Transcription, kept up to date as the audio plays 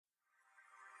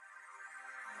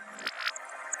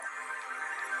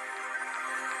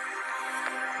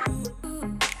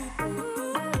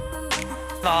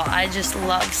all, I just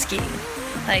love skiing,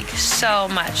 like so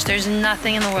much. There's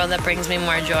nothing in the world that brings me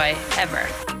more joy ever.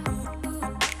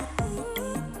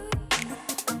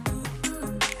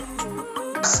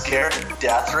 Scared to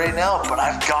death right now, but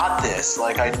I've got this.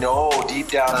 Like, I know deep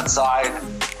down inside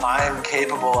I'm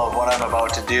capable of what I'm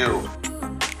about to do.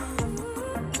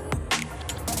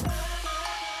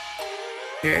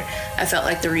 I felt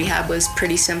like the rehab was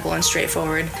pretty simple and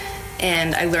straightforward,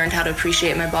 and I learned how to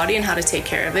appreciate my body and how to take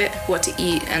care of it, what to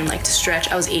eat and like to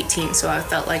stretch. I was 18, so I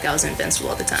felt like I was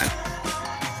invincible at the time.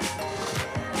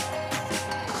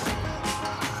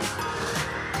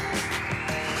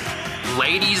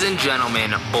 Ladies and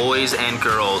gentlemen, boys and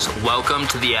girls, welcome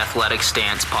to the Athletic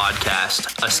Stance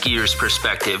Podcast, a skier's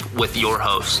perspective with your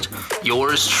host,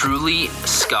 yours truly,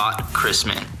 Scott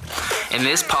Chrisman. In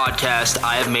this podcast,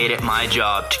 I have made it my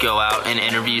job to go out and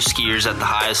interview skiers at the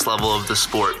highest level of the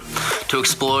sport, to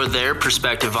explore their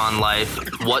perspective on life,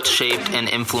 what shaped and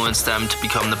influenced them to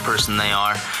become the person they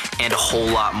are, and a whole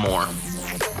lot more.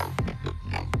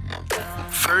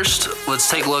 First, let's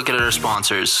take a look at our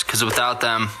sponsors, because without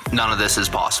them, none of this is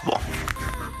possible.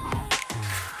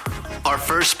 Our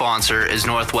first sponsor is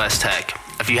Northwest Tech.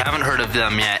 If you haven't heard of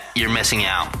them yet, you're missing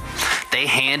out. They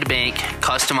hand make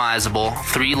customizable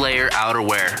 3-layer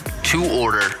outerwear to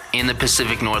order in the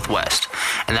Pacific Northwest.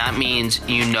 And that means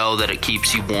you know that it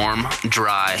keeps you warm,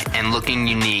 dry, and looking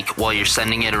unique while you're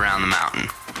sending it around the mountain.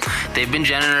 They've been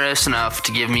generous enough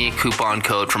to give me a coupon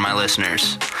code for my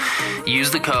listeners.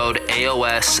 Use the code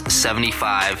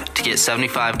AOS75 to get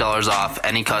 $75 off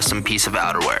any custom piece of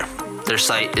outerwear. Their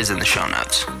site is in the show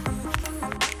notes.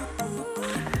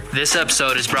 This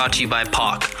episode is brought to you by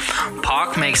POC.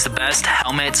 POC makes the best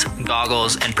helmets,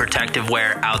 goggles, and protective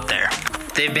wear out there.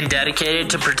 They've been dedicated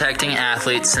to protecting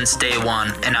athletes since day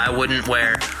one, and I wouldn't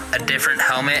wear a different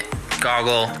helmet,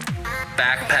 goggle,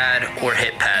 back pad, or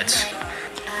hip pads.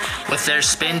 With their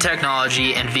spin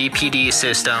technology and VPD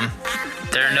system,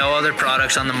 there are no other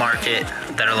products on the market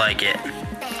that are like it.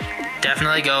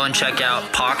 Definitely go and check out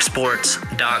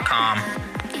POCsports.com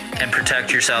and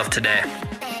protect yourself today.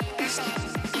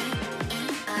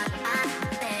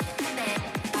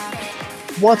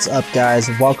 What's up, guys?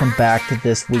 Welcome back to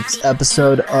this week's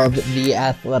episode of the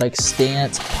Athletic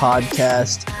Stance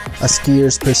Podcast, a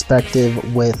skier's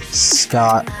perspective with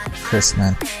Scott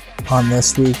Chrisman. On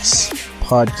this week's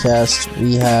podcast,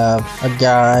 we have a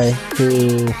guy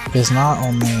who is not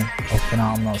only a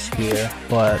phenomenal skier,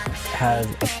 but has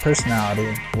a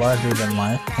personality larger than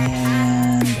life,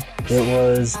 and it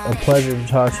was a pleasure to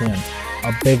talk to him.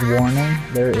 A big warning,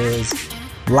 there is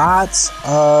lots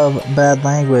of bad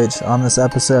language on this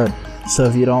episode. So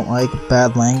if you don't like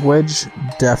bad language,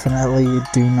 definitely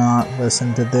do not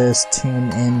listen to this.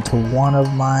 Tune in to one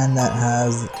of mine that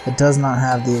does not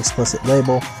have the explicit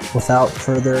label. Without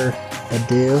further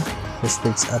ado, this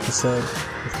week's episode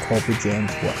with Colby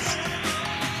James West.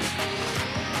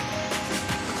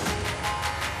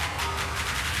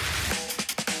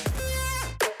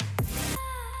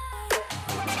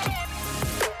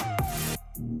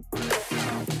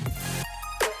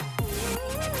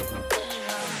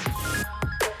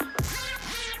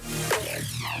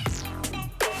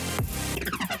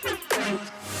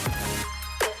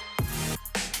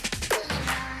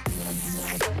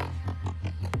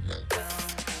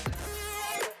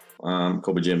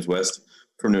 Colby James West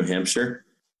from New Hampshire,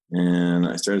 and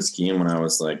I started skiing when I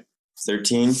was like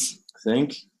 13, I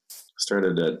think.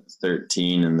 Started at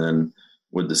 13, and then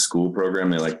with the school program,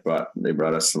 they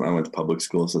brought us from, I went to public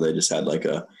school, so they just had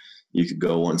you could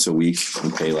go once a week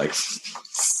and pay like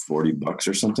 $40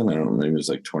 or something. I don't know, maybe it was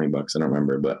like $20. I don't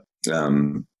remember, but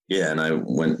yeah, and I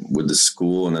went with the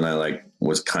school, and then I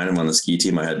was kind of on the ski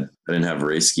team. I didn't have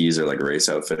race skis or like a race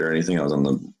outfit or anything. I was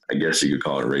on I guess you could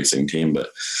call it a racing team, but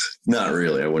not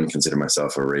really. I wouldn't consider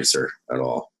myself a racer at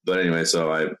all. But anyway,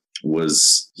 so I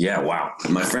was, wow.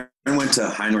 My friend went to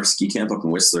High North Ski Camp up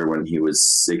in Whistler when he was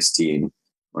 16,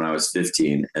 when I was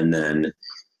 15. And then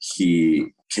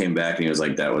he came back and he was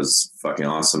like, that was fucking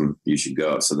awesome. You should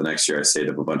go. So the next year I saved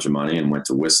up a bunch of money and went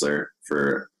to Whistler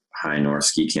for High North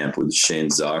Ski Camp with Shane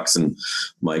Zox and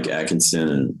Mike Atkinson.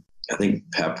 And I think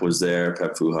Pep was there,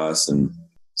 Pep Fujas, and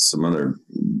some other,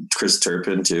 Chris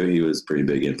Turpin too. He was a pretty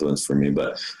big influence for me.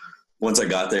 But once I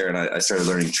got there and I started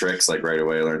learning tricks, like right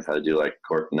away, I learned how to do like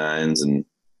cork nines and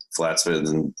flat spins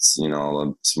and, all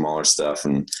the smaller stuff.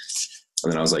 And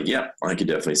then I was like, yeah, I could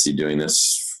definitely see doing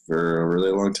this for a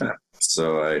really long time.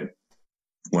 So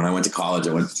when I went to college,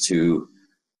 I went to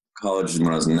college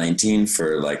when I was 19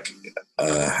 for like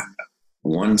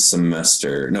one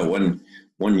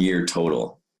year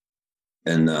total.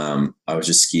 And I was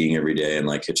just skiing every day and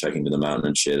like hitchhiking to the mountain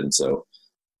and shit. And so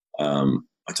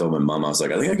I told my mom, I was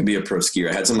like, I think I could be a pro skier.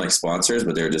 I had some like sponsors,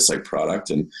 but they were just like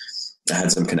product. And I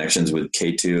had some connections with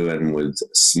K2 and with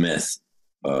Smith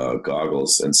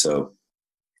goggles. And so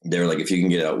they were like, if you can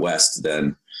get out west,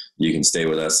 then you can stay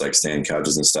with us, like stay on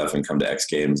couches and stuff and come to X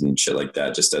Games and shit like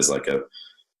that, just as like a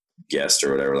guest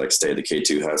or whatever, like stay at the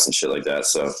K2 house and shit like that.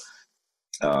 So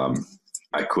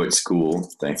I quit school.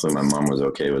 Thankfully, my mom was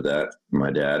okay with that,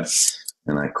 my dad.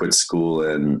 And I quit school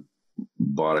and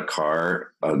bought a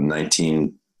car, a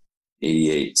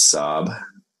 1988 Saab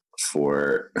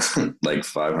for like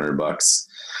 $500.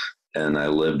 And I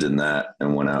lived in that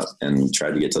and went out and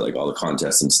tried to get to like all the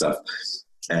contests and stuff.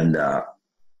 And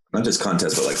not just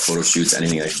contests, but like photo shoots,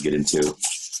 anything I could get into.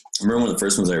 I remember one of the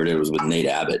first ones I ever did was with Nate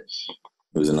Abbott,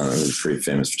 who's another pretty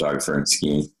famous photographer in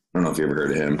skiing. I don't know if you ever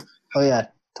heard of him. Oh, yeah,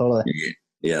 totally.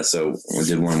 Yeah, so I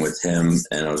did one with him,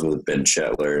 and I was with Ben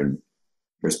Chetler and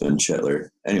Chris Ben Chetler.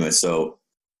 Anyway, so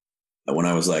when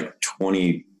I was like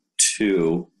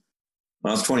 22,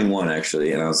 when I was 21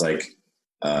 actually, and I was like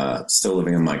still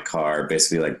living in my car,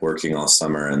 basically like working all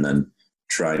summer and then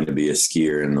trying to be a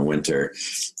skier in the winter,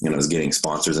 and I was getting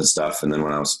sponsors and stuff. And then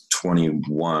when I was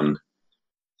 21,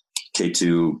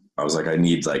 K2, I was like, I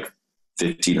need like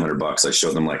 $1,500. I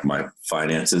showed them like my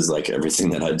finances, like everything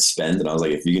that I'd spend. And I was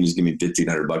like, if you can just give me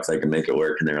 $1,500, I can make it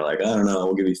work. And they were like, I don't know,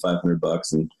 we'll give you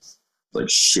 $500. And like,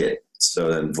 shit. So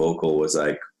then Vocal was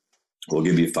like, we'll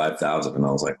give you 5,000. And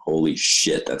I was like, holy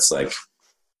shit, that's like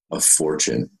a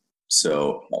fortune.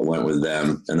 So I went with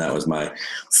them, and that was my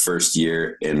first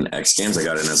year in X Games. I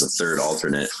got in as a third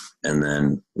alternate. And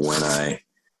then when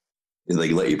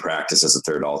they let you practice as a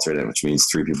third alternate, which means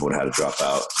 3 people would have had to drop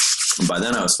out. And by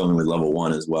then I was filming with Level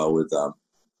 1 as well with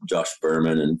Josh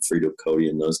Berman and Frito Cody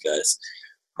and those guys.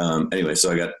 Anyway,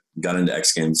 so I got into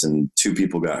X Games, and 2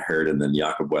 people got hurt. And then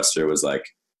Jakob Wester was like,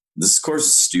 this course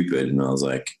is stupid. And I was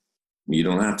like, you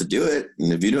don't have to do it.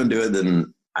 And if you don't do it,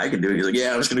 then I can do it. He's like,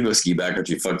 yeah, I'm just going to go ski back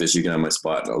country. Fuck this. You can have my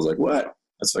spot. And I was like, what?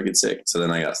 That's fucking sick. So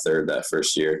then I got third that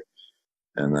first year.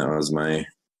 And that was my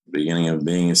beginning of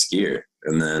being a skier.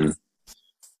 And then,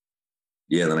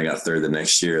 then I got third the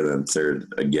next year, then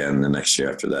third again the next year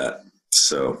after that.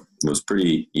 So it was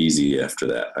pretty easy after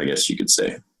that, I guess you could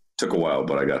say. Took a while,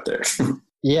 but I got there.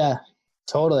 Yeah,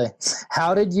 totally.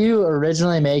 How did you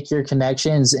originally make your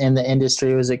connections in the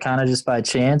industry? Was it kind of just by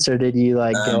chance, or did you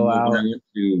like go out?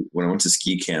 When I went to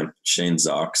ski camp, Shane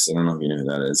Zox, I don't know if you know who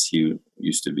that is. He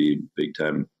used to be big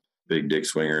dick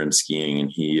swinger in skiing, and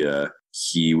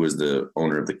he was the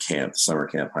owner of the camp, summer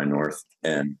camp High North,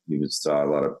 and he saw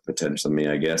a lot of potential in me,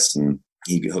 I guess. And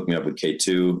he hooked me up with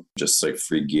K2, just like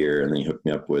free gear. And then he hooked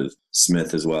me up with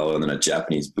Smith as well. And then a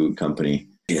Japanese boot company.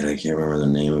 And I can't remember the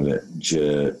name of it.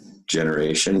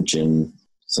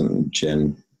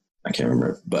 I can't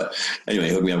remember. But anyway,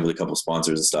 he hooked me up with a couple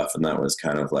sponsors and stuff. And that was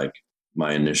kind of like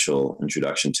my initial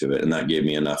introduction to it. And that gave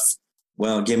me enough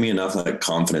like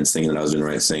confidence thinking that I was doing the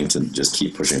right thing to just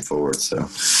keep pushing forward. So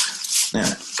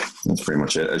yeah, that's pretty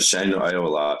much it. I owe a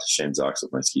lot to Shane Zox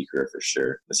with my ski career for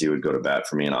sure, as he would go to bat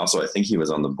for me. And also I think he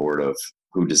was on the board of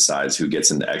who decides who gets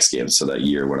into X Games. So that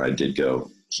year when I did go,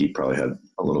 he probably had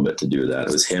a little bit to do with that.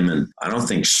 It was him, and I don't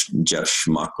think Jeff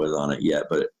Schmuck was on it yet,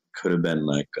 but it could have been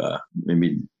like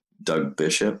maybe Doug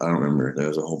Bishop. I don't remember. There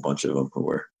was a whole bunch of them who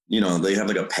were, they have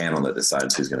like a panel that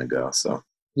decides who's going to go. So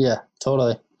yeah,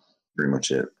 totally. Pretty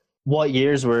much it. What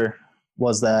years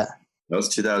was that? That was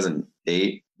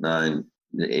 2008, 9,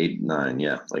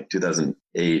 yeah. Like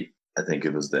 2008, I think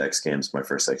it was the X Games, my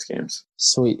first X Games.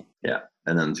 Sweet. Yeah.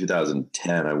 And then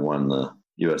 2010, I won the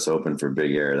U.S. Open for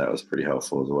Big Air. That was pretty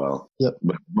helpful as well. Yep.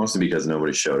 But mostly because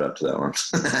nobody showed up to that one.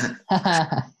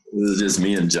 It was just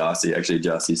me and Jossie. Actually,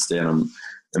 Jossie's staying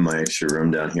in my extra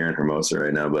room down here in Hermosa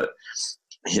right now. But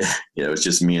yeah, it was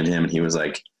just me and him. And he was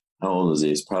like, how old is he?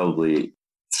 He's probably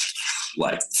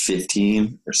like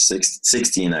 15 or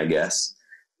 16, I guess.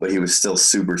 But he was still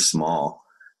super small.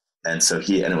 And so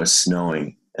it was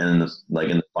snowing. And in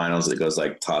the finals, it goes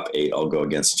like top 8 all go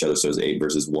against each other. So it was 8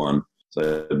 versus 1.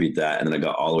 So I beat that. And then I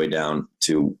got all the way down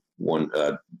to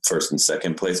first and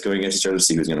second place going against each other to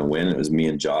see who's going to win. It was me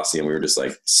and Jossie, and we were just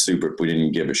like we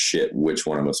didn't give a shit which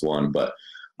one of us won, but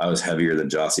I was heavier than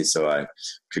Jossie, so I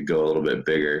could go a little bit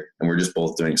bigger. And we're just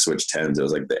both doing switch 10s. It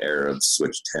was like the era of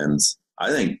switch 10s. I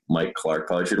think Mike Clark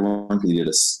probably should have won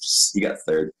because he got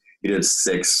third. He did a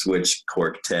 6 switch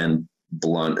cork 10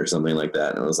 blunt or something like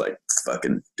that, and it was like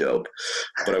fucking dope.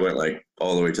 But I went like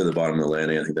all the way to the bottom of the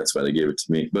landing. I think that's why they gave it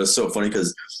to me. But it's so funny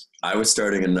because I was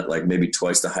starting in like maybe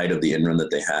twice the height of the in run that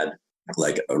they had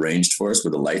like arranged for us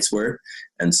where the lights were,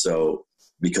 and so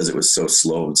because it was so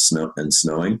slow and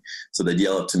snowing, so they'd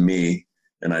yell up to me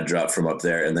and I dropped from up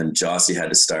there, and then Jossie had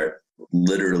to start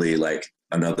literally like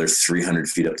another 300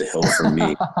 feet up the hill from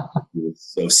me. He was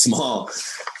so small.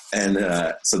 And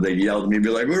so they yelled at me, be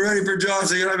like, we're ready for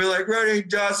Jossie. And I'd be like, ready,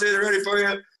 Jossie, they're ready for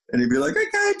you. And he'd be like,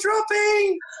 okay,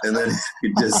 dropping. And then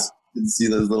you just see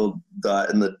this little dot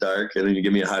in the dark. And then you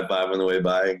give me a high five on the way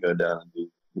by and go down and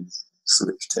do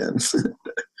switch 10.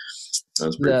 That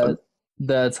was pretty fun.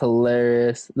 That's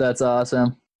hilarious. That's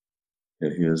awesome.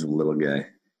 Yeah, he was a little guy.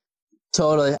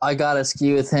 Totally. I got to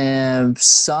ski with him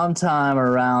sometime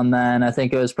around then. I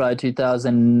think it was probably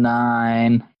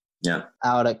 2009. Yeah.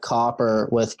 Out at Copper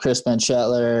with Chris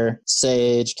Benchetler,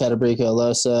 Sage, Catabrico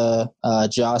Losa,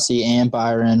 Jossie, and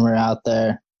Byron were out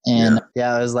there. And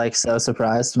I was like so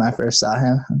surprised when I first saw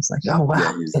him. I was like, oh, wow.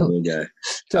 Yeah, he's a little guy.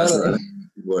 Totally.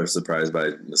 People are surprised by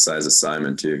the size of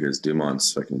Simon, too, because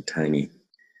Dumont's fucking tiny.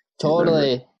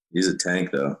 Totally. He's a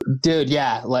tank, though. Dude,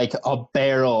 yeah, like a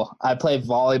barrel. I played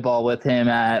volleyball with him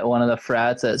at one of the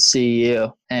frats at CU,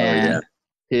 and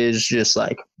he's just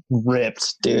like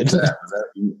ripped, dude.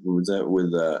 Was that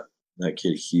with that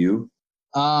kid Hugh?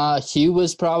 Hugh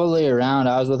was probably around.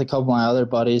 I was with a couple of my other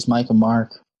buddies, Mike and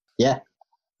Mark. Yeah.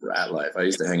 Rat life. I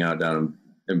used to hang out down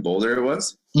in Boulder, it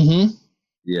was? Mm-hmm.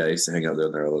 Yeah, I used to hang out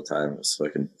there all the time. It was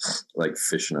fucking like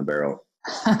fish in a barrel.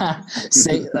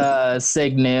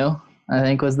 Sig New, I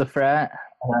think, was the frat.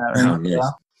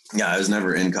 Yeah, I was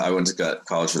never in. I went to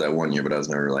college for that 1 year, but I was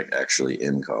never like actually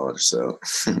in college. So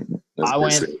I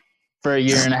went for a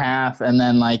year and a half, and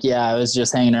then I was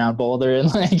just hanging around Boulder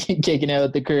and like kicking it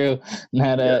with the crew, and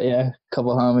had a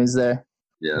couple homies there.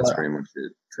 Yeah, that's pretty much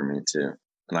it for me too.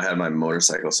 And I had my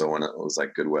motorcycle, so when it was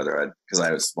like good weather, because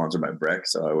I was sponsored by Breck,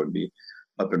 so I would be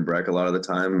up in Breck a lot of the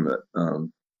time. But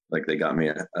like they got me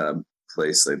a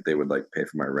place that they would like pay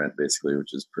for my rent basically,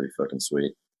 which is pretty fucking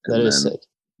sweet. That is sick.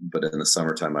 But in the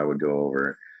summertime, I would go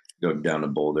down to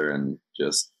Boulder and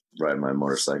just ride my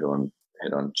motorcycle and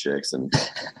hit on chicks and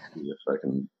be a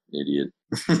fucking idiot.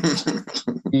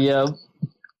 Yep.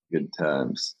 Good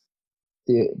times.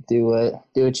 Do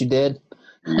what you did.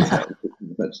 Yeah.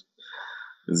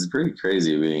 It's pretty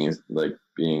crazy being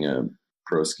a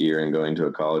pro skier and going to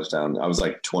a college town. I was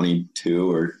like 22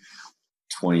 or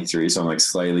 23, so I'm like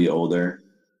slightly older,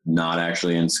 not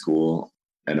actually in school,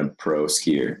 and a pro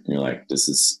skier. And you're like, this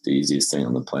is the easiest thing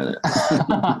on the planet.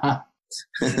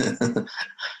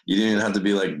 You didn't even have to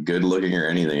be like good looking or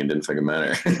anything. It didn't fucking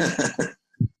matter.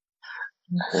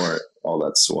 Or all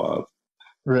that suave.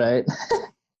 Right.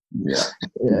 Yeah.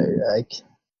 Yeah, like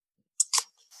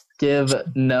give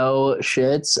no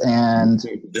shits and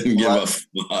didn't give a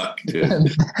fuck,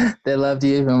 dude. They loved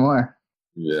you even more.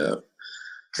 Yeah.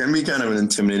 Can be kind of an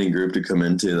intimidating group to come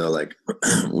into though. Like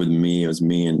with me, it was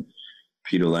me and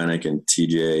Pete Olenek and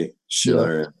TJ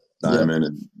Schiller and Simon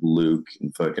and Luke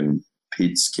and fucking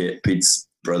Pete's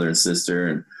brother and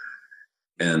sister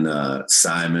and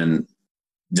Simon.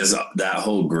 Just that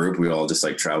whole group, we all just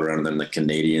like traveled around, and then the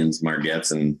Canadians,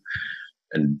 Margette's and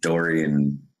Dory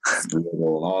and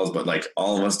all, but like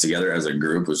all of us together as a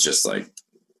group was just like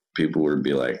people would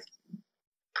be like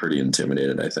pretty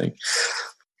intimidated. I think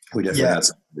we definitely had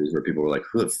some days where people were like,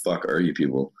 "Who the fuck are you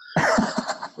people?"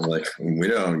 We're like, we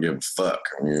don't give a fuck.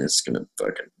 We're just gonna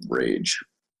fucking rage.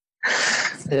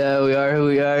 Yeah, we are who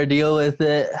we are. Deal with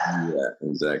it. Yeah,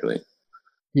 exactly.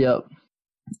 Yep.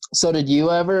 So did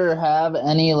you ever have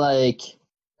any like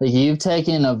you've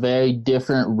taken a very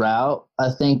different route,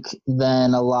 I think,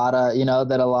 than a lot of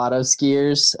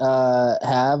skiers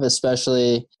have,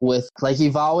 especially with like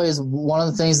one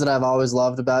of the things that I've always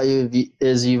loved about you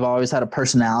is you've always had a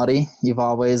personality. You've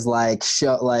always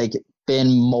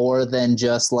been more than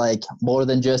just a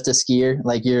skier.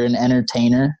 Like you're an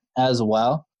entertainer as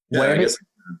well. Yeah, I guess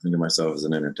I think of myself as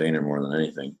an entertainer more than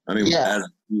anything. I mean, as a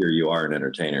skier, you are an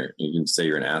entertainer. You can say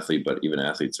you're an athlete, but even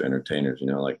athletes are entertainers.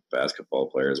 Like basketball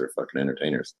players are fucking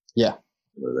entertainers. Yeah,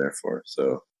 they're there for.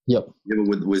 So but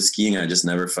with skiing, I just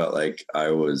never felt like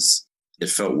it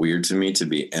felt weird to me to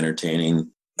be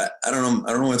entertaining. I don't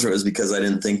know whether it was because I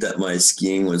didn't think that my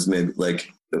skiing was maybe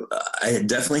like. I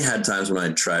definitely had times when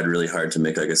I tried really hard to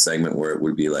make like a segment where it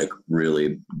would be like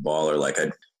really baller,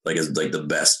 it's like the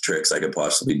best tricks I could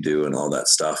possibly do and all that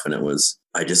stuff. And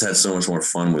I just had so much more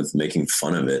fun with making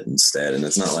fun of it instead. And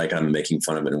it's not like I'm making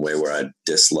fun of it in a way where I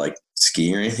dislike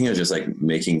skiing or anything. I was just like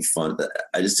making fun.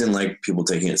 I just didn't like people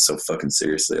taking it so fucking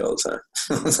seriously all the time.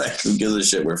 I was like, who gives a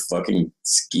shit? We're fucking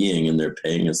skiing and they're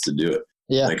paying us to do it.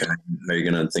 Yeah. Like, how are you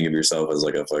going to think of yourself as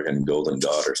like a fucking golden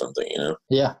god or something,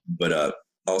 Yeah. But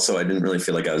also, I didn't really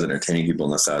feel like I was entertaining people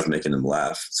unless I was making them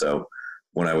laugh. So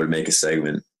when I would make a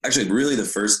segment, actually, really the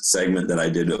first segment that I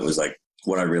did that was like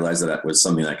what I realized that was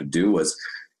something I could do was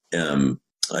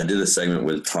I did a segment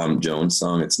with Tom Jones'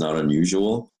 song, It's Not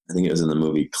Unusual. I think it was in the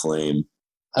movie Claim.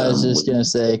 I was just going to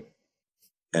say.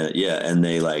 And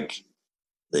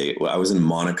I was in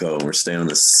Monaco and we're staying on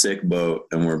this sick boat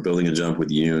and we're building a jump with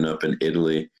Yoon up in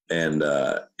Italy. And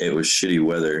it was shitty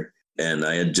weather. And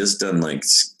I had just done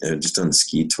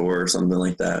ski tour or something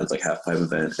like that. It was like half pipe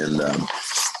event. And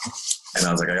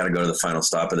I was like, I got to go to the final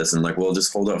stop of this. And like, well,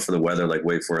 just hold out for the weather. Like,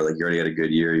 wait for it. Like, you already had a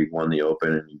good year. You won the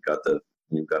Open and you've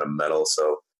got a medal.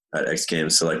 So at X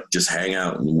Games. So like, just hang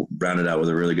out and round it out with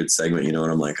a really good segment, you know?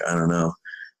 And I'm like, I don't know.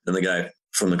 And the guy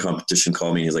from the competition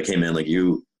called me. He's like, hey man, like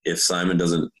if Simon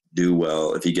doesn't do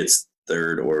well, if he gets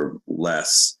third or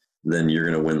less, then you're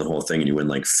going to win the whole thing and you win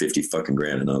like 50 fucking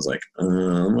grand. And I was like,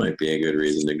 that might be a good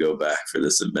reason to go back for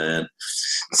this event.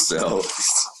 So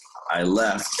I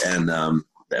left and the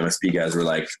MSP guys were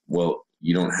like, well,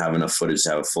 you don't have enough footage to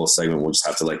have a full segment. We'll just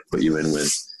have to like put you in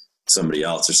with somebody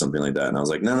else or something like that. And I was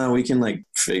like, no, we can like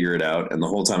figure it out. And the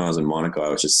whole time I was in Monaco, I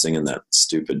was just singing that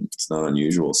stupid It's Not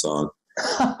Unusual song.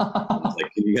 I was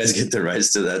like, can you guys get the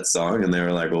rights to that song? And they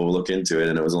were like, well, we'll look into it.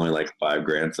 And it was only like $5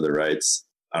 grand for the rights.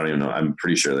 I don't even know. I'm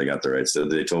pretty sure they got the rights to it.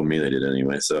 They told me they did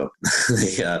anyway. So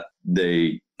they got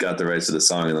the rights to the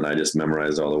song. And then I just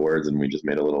memorized all the words and we just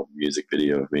made a little music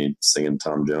video of me singing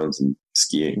Tom Jones and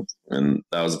skiing. And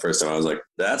that was the first time I was like,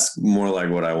 that's more like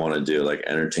what I want to do, like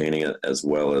entertaining it as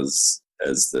well as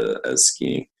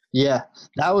skiing. Yeah,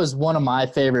 that was one of my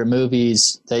favorite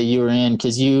movies that you were in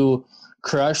because you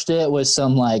crushed it with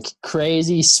some like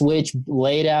crazy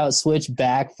laid out switch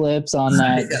backflips on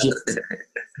that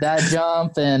that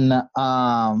jump, and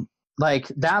like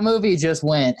that movie just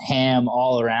went ham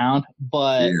all around.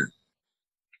 But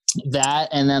that,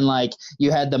 and then like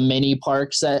you had the mini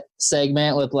park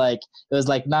segment with like it was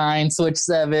like 9 switch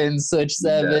 7 switch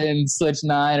 7 switch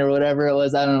 9 or whatever it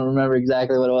was. I don't remember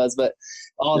exactly what it was, but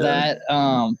all that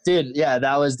dude,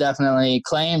 that was definitely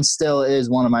Claim still is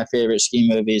one of my favorite ski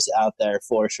movies out there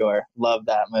for sure. Love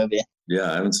that movie.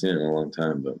 I haven't seen it in a long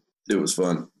time, but it was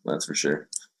fun, that's for sure.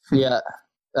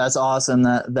 That's awesome,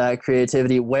 that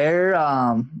creativity. Where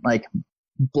like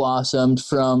blossomed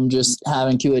from just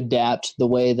having to adapt the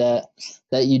way that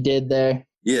you did there.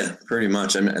 Yeah, pretty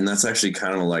much. I mean, and that's actually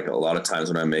kind of like a lot of times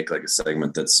when I make like a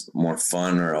segment that's more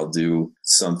fun, or I'll do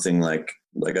something like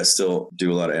I still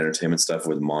do a lot of entertainment stuff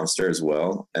with Monster as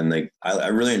well. And I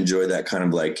really enjoy that kind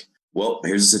of like, well,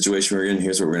 here's the situation we're in.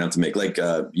 Here's what we're going to have to make. Like,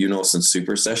 some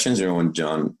Super Sessions, when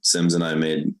John Sims and I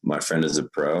made My Friend is a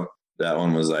Pro, that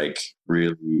one was like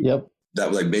really, that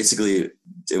was like, basically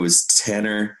it was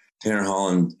Tanner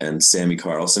Holland and Sammy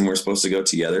Carlson were supposed to go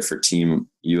together for Team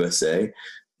USA.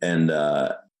 And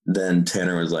then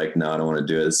Tanner was like, no, I don't want to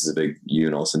do it. This is a big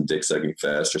Yoon Olsen dick sucking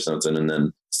fest or something. And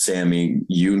then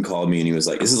Yoon called me and he was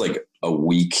like, this is like a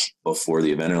week before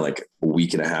the event, or like a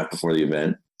week and a half before the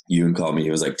event. Yoon called me.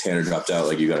 He was like, Tanner dropped out.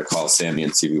 Like, you got to call Sammy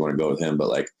and see if you want to go with him. But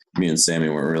like me and Sammy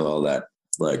weren't really all that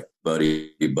like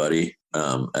buddy.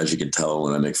 As you can tell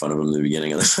when I make fun of him in the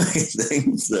beginning of the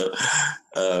thing. So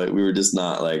we were just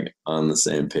not like on the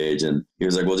same page. And he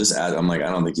was like, well, just add. I'm like, I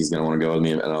don't think he's going to want to go with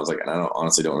me. And I was like, I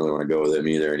honestly don't really want to go with him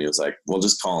either. And he was like, well,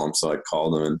 just call him. So I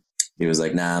called him and he was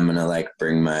like, nah, I'm going to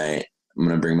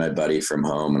bring my buddy from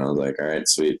home. And I was like, all right,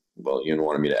 sweet. Well, Yoon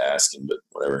wanted me to ask him, but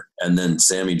whatever. And then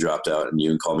Sammy dropped out and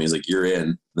Yoon called me. He's like, you're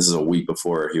in. This is a week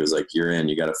before. He was like, you're in.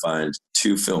 You got to find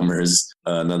 2 filmers,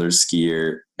 another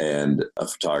skier, and a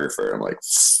photographer. I'm like,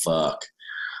 fuck.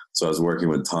 So I was working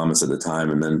with Thomas at the time,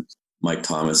 and then Mike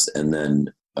Thomas, and then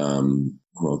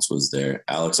who else was there?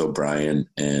 Alex O'Brien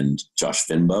and Josh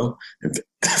Finbow. And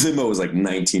Finbow was like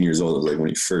 19 years old. It was like when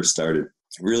he first started.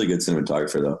 Really good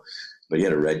cinematographer though. But he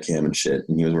had a red cam and shit,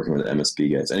 and he was working with the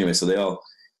MSP guys. Anyway, so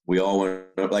we all went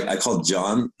up. Like, I called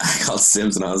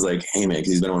Sims, and I was like, hey man,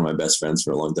 because he's been one of my best friends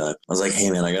for a long time. I was like, hey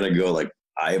man, I gotta go. Like,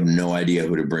 I have no idea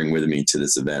who to bring with me to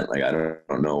this event. Like, I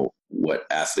don't know what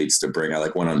athletes to bring. I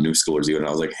went on New Schoolers even, and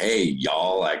I was like, hey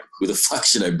y'all, like, who the fuck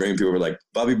should I bring? People were like,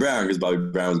 Bobby Brown, because Bobby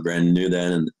Brown was brand new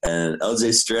then, and LJ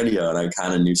Strenio, and I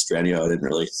kind of knew Strenio.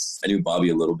 I knew Bobby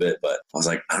a little bit, but I was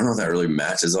like, I don't know if that really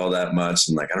matches all that much,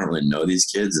 and like, I don't really know these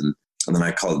kids. And then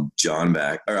I called John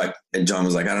back, and John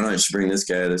was like, I don't know, you should bring this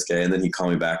guy. And then he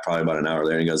called me back probably about an hour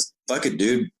later, and he goes, fuck it,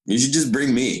 dude. You should just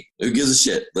bring me. Who gives a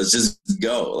shit? Let's just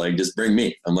go. Like, just bring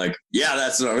me. I'm like, yeah,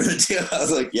 that's what I'm going to do. I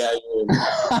was like, yeah.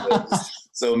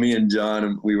 So me and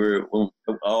John,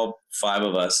 all 5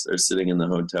 of us are sitting in the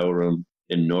hotel room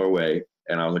in Norway.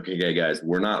 And I was like, okay, guys,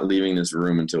 we're not leaving this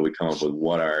room until we come up with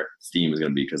what our theme is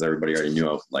going to be. Because everybody already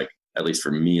knew, at least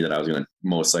for me, that I was going to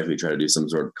most likely try to do some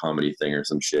sort of comedy thing or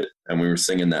some shit. And we were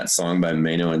singing that song by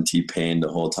Mano and T-Pain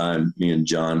the whole time, me and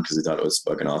John, because we thought it was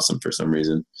fucking awesome for some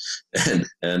reason.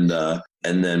 And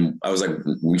then I was like,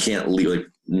 we can't leave, like,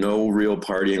 no real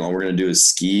partying. All we're going to do is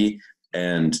ski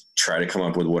and try to come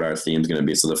up with what our theme's going to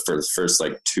be. So the first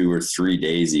like 2 or 3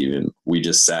 days, even, we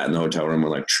just sat in the hotel room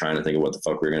and like trying to think of what the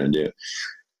fuck we were going to do.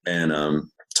 And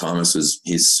Thomas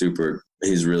he's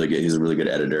really good. He's a really good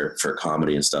editor for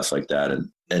comedy and stuff like that.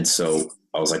 And so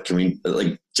I was like, can we,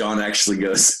 like, John actually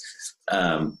goes,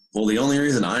 well, the only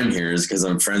reason I'm here is because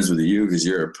I'm friends with you because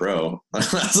you're a pro. I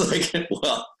was like,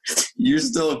 well, you're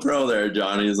still a pro there,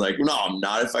 John. And he's like, no, I'm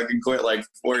not. If I could quit like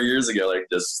 4 years ago, like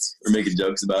just we're making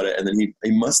jokes about it. And then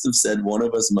he must have said, one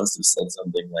of us must have said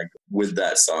something like with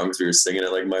that song, because we were singing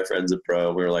it like my friend's a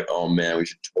pro. We were like, oh man, we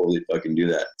should totally fucking do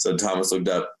that. So Thomas looked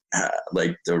up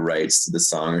like the rights to the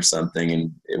song or something, and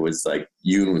it was like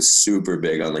Yoon was super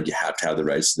big on like you have to have the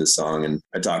rights to the song. And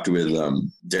I talked with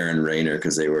Darren Rayner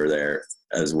because they were there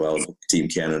as well, Team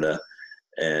Canada,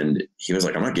 and he was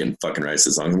like, I'm not getting fucking rights to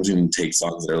the songs. I'm just gonna take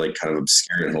songs that are like kind of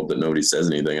obscure and hope that nobody says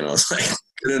anything. And I was like,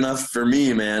 good enough for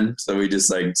me, man. So we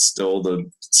just like stole the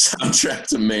soundtrack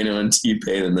to Mano and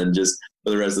T-Pain, and then just for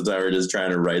the rest of the time we're just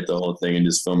trying to write the whole thing and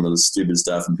just film all the stupid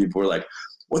stuff. And people were like,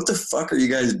 what the fuck are you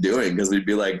guys doing? Because we'd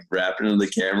be like rapping into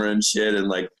the camera and shit, and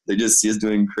like they just see us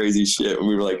doing crazy shit. And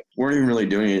we were like, weren't even really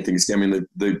doing anything. I mean,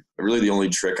 the only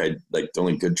trick the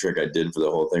only good trick I did for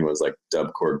the whole thing was like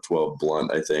dub chord 12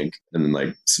 blunt, I think, and then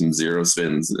like some zero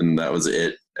spins, and that was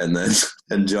it. And then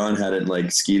and John hadn't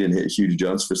like skied and hit huge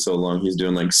jumps for so long. He's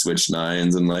doing like switch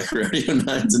nines and like rodeo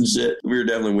nines and shit. We were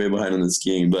definitely way behind on the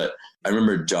skiing, but I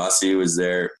remember Jossie was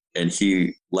there. And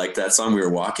he liked that song. We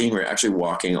were actually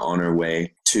walking on our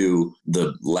way to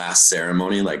the last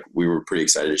ceremony. Like we were pretty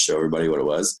excited to show everybody what it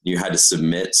was. You had to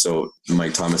submit. So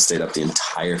Mike Thomas stayed up the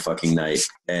entire fucking night,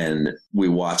 and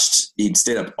he'd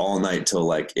stayed up all night till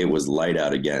like it was light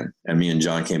out again. And me and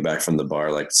John came back from the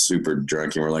bar like super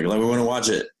drunk, and we're like, we want to watch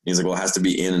it. He's like, well, it has to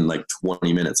be in like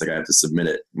 20 minutes. Like I have to submit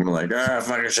it. And we're like,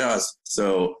 fucking show us.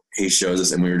 So he shows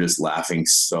us, and we were just laughing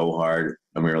so hard.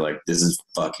 And we were like, this is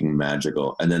fucking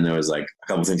magical. And then there was like a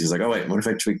couple things. He's like, oh wait, what if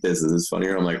I tweak this? Is this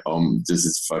funnier? I'm like, this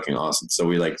is fucking awesome. So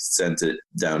we like sent it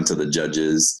down to the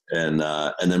judges, and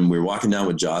then we were walking down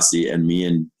with Jossie, and me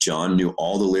and John knew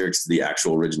all the lyrics to the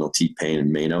actual original T-Pain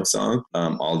and Mano song,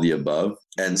 all the above.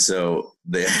 And so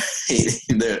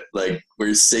they're like,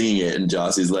 we're singing it, and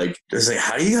Jossie's like,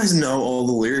 how do you guys know all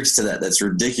the lyrics to that? That's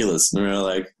ridiculous. And we're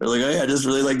like, oh yeah, I just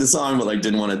really like the song, but like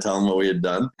didn't want to tell them what we had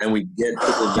done. And we get to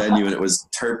the venue, and it was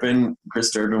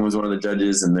Chris Turpin was one of the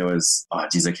judges, and there was, I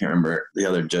can't remember the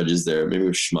other judges there. Maybe it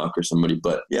was Schmuck or somebody,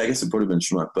 but yeah, I guess it would have been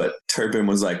Schmuck. But Turpin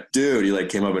was like, dude, he like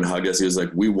came up and hugged us. He was like,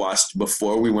 we watched,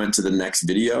 before we went to the next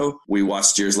video, we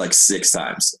watched yours like 6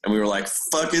 times. And we were like,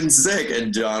 fucking sick.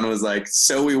 And John was like,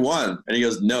 so we won. And he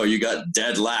goes, no, you got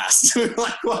dead last. We were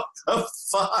like, what the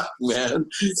fuck, man?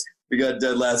 We got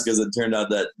dead last because it turned out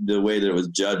that the way that it was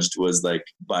judged was like,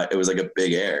 it was like a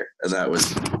big air. And that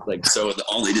was like, so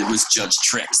all they did was judge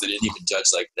tricks. They didn't even judge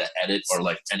like the edit or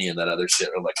like any of that other shit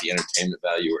or like the entertainment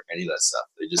value or any of that stuff.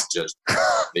 They just judged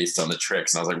based on the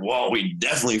tricks. And I was like, whoa, we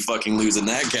definitely fucking lose in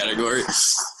that category.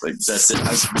 Like that's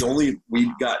it.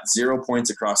 We got 0 points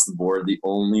across the board. The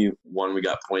only one we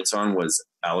got points on was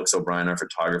Alex O'Brien, our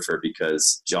photographer,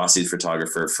 because Jossie's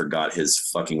photographer forgot his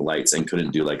fucking lights and couldn't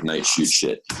do like night shoot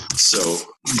shit. So,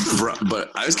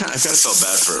 but I kind of felt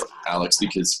bad for Alex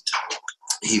because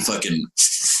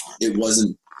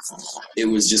it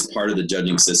was just part of the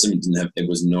judging system. It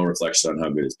was no reflection on how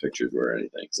good his pictures were or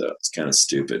anything. So it's kind of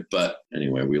stupid. But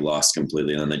anyway, we lost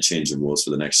completely, and then they changed the rules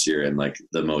for the next year. And like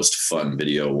the most fun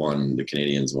video won, the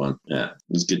Canadians won. Yeah, it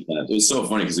was good. It was so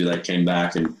funny because we like came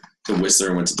back and to Whistler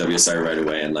and went to WSI right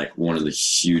away. And like one of the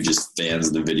hugest fans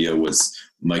of the video was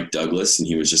Mike Douglas. And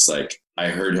he was just like, I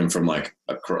heard him from like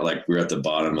we were at the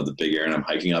bottom of the big air and I'm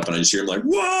hiking up and I just hear him like,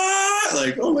 what?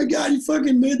 Like, oh my God, you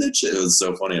fucking made that shit. It was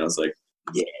so funny. And I was like,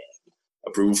 yeah,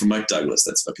 approval from Mike Douglas.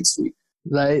 That's fucking sweet.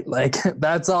 Like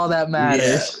that's all that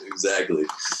matters. Yeah, exactly.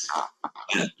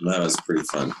 Yeah, that was pretty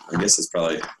fun. I guess it's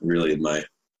probably really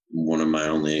one of my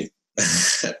only,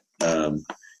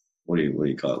 what do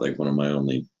you call it? Like one of my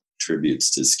only tributes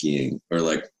to skiing, or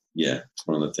like, yeah, it's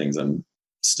one of the things I'm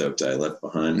stoked I left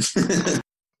behind.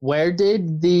 Where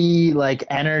did the like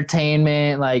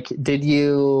entertainment, like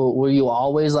were you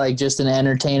always like just an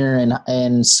entertainer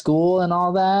in school and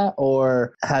all that,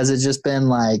 or has it just been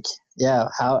like, yeah,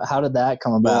 how did that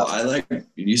come about? Well, I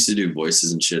used to do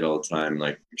voices and shit all the time.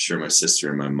 Like I'm sure my sister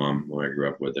and my mom, who I grew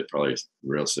up with, they probably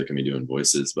were real sick of me doing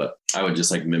voices, but I would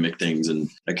just like mimic things and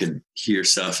I could hear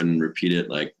stuff and repeat it,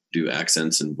 like do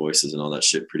accents and voices and all that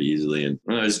shit pretty easily. And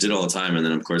I just did all the time. And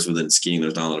then of course within skiing,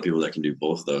 there's not a lot of people that can do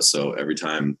both of those. So every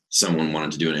time someone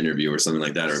wanted to do an interview or something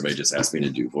like that, everybody just asked me to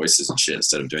do voices and shit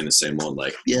instead of doing the same old,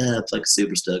 like, yeah, it's like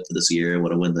super stoked for this year. I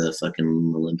want to win the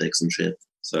fucking Olympics and shit.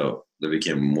 So that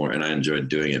became more, and I enjoyed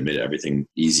doing it, made everything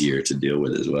easier to deal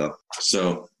with as well.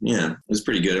 So yeah, it was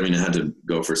pretty good. I mean, I had to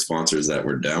go for sponsors that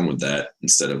were down with that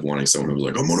instead of wanting someone who was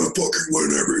like, I'm going to fucking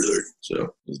win everything. So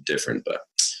it was different, but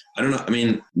I don't know. I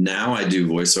mean, now I do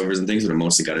voiceovers and things, but I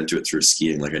mostly got into it through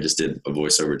skiing. Like I just did a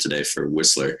voiceover today for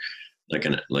Whistler,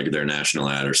 like their national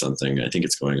ad or something. I think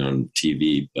it's going on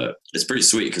TV, but it's pretty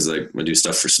sweet because like I do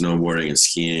stuff for snowboarding and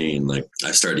skiing, and like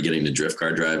I started getting into drift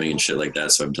car driving and shit like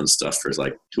that. So I've done stuff for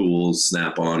like tools,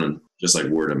 Snap-on, and just like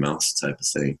word of mouth type of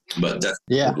thing. But that's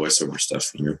voiceover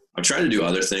stuff. You know, I've tried to do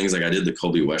other things. Like I did the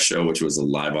Colby West show, which was a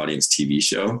live audience TV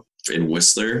show in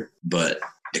Whistler, but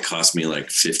it cost me like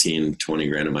 15, 20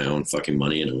 grand of my own fucking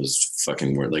money. And it was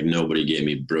fucking worth, like nobody gave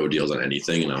me bro deals on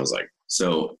anything. And I was like,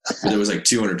 so there was like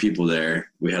 200 people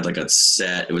there. We had like a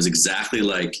set. It was exactly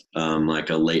like a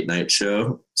late night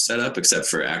show setup, except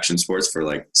for action sports for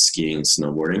like skiing and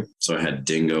snowboarding. So I had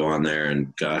Dingo on there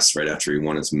and Gus right after he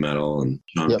won his medal and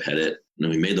John Pettit. And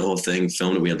we made the whole thing,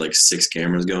 filmed it. We had like 6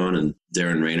 cameras going, and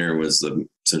Darren Rayner was the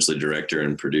essentially director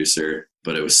and producer,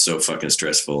 but it was so fucking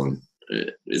stressful. And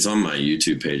it's on my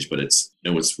YouTube page, but it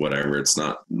was whatever. It's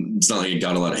not like it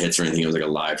got a lot of hits or anything. It was like a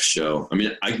live show. I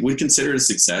mean, I would consider it a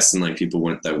success, and like people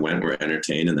were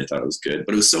entertained and they thought it was good.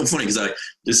 But it was so funny because I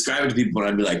describe it to people and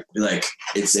I'd be like,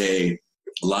 it's a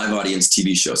live audience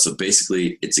TV show. So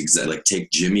basically, it's like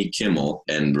take Jimmy Kimmel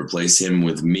and replace him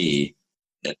with me.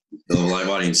 And the live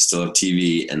audience still have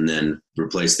TV, and then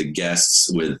replace the guests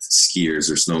with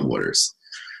skiers or snowboarders.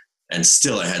 And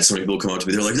still, I had so many people come up to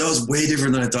me. They're like, that was way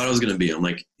different than I thought it was going to be. I'm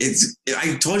like,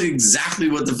 I told you exactly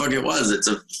what the fuck it was. It's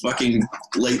a fucking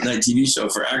late night TV show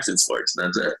for action sports. And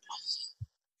that's it.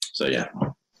 So yeah,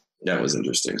 that was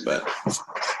interesting. But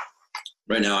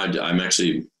right now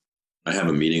I have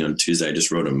a meeting on Tuesday. I just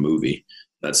wrote a movie.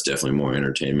 That's definitely more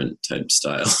entertainment type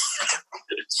style.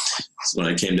 So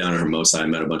when I came down to Hermosa, I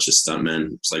met a bunch of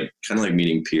stuntmen. It's like kind of like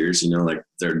meeting peers, you know, like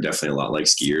they're definitely a lot like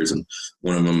skiers. And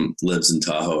one of them lives in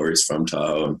Tahoe, or he's from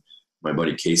Tahoe, and my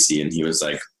buddy Casey, and he was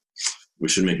like, we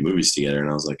should make movies together.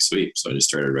 And I was like, sweet. So I just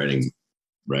started writing,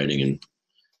 and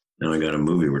now I got a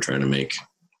movie we're trying to make.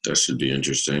 That should be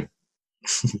interesting.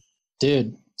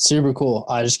 Dude, super cool.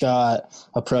 I just got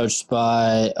approached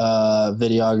by a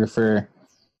videographer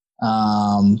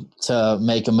to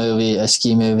make a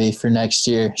ski movie for next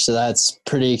year. So that's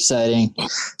pretty exciting.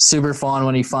 Super fun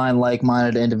when you find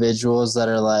like-minded individuals that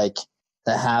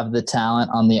have the talent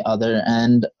on the other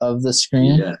end of the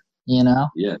screen. Yeah. You know?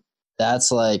 Yeah.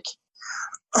 That's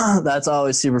that's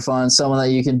always super fun. Someone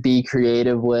that you can be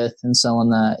creative with, and someone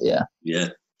that, Yeah.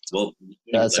 Well,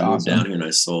 that's I moved awesome. down here and I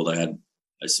sold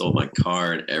my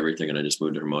car and everything, and I just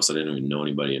moved to Hermosa. I didn't even know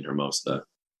anybody in Hermosa.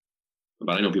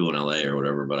 But I know people in LA or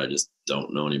whatever, but I just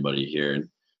don't know anybody here. And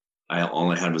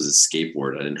all I had was a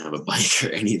skateboard. I didn't have a bike or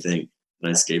anything.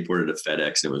 And I skateboarded to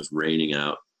FedEx. It was raining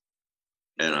out.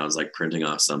 And I was like printing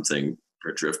off something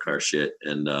for drift car shit.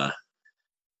 And I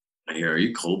hear, are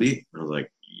you Colby? I was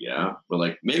like, yeah. But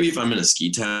like maybe if I'm in a ski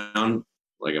town,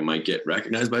 like I might get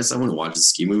recognized by someone who watches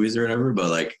ski movies or whatever. But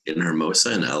like in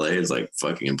Hermosa in LA, it's like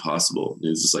fucking impossible. He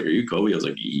was just like, are you Colby? I was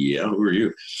like, yeah, who are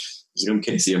you? He's like, I'm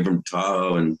Casey. I'm from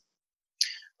Tahoe. And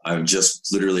I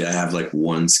have like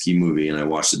one ski movie, and I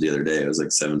watched it the other day. It was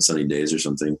like 7 Sunny Days or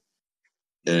something.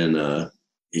 And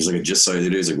he's like, I just saw you the other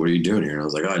day. He's like, what are you doing here? And I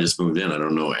was like, oh, I just moved in. I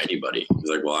don't know anybody.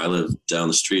 He's like, well, I live down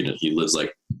the street, and he lives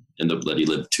he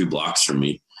lived 2 blocks from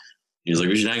me. He's like,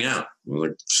 we should hang out. I was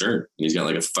like, sure. And he's got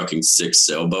like a fucking 6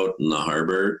 sailboat in the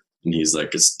harbor. And he's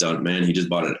like a stunt man. He just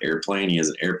bought an airplane. He has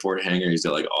an airport hangar. He's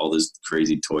got like all this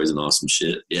crazy toys and awesome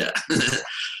shit. Yeah.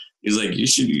 He's like, you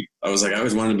should. I was like, I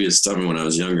always wanted to be a stuntman when I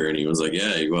was younger. And he was like,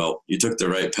 yeah, well, you took the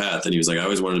right path. And he was like, I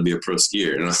always wanted to be a pro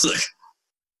skier. And I was like,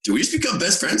 do we just become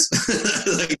best friends?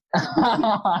 Like,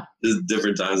 there's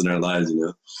different times in our lives, you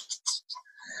know?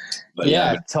 But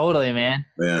yeah, totally, man.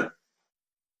 Yeah.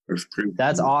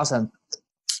 That's awesome.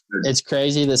 It's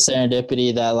crazy the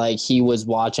serendipity that like he was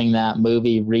watching that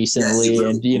movie recently,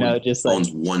 and you know, just like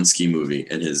owns one ski movie,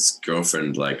 and his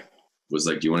girlfriend was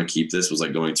like, do you want to keep this? Was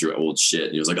like going through old shit.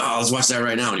 And he was like, oh, let's watch that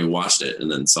right now. And he watched it and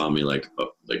then saw me like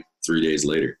 3 days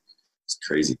later. It's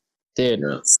crazy. Dude,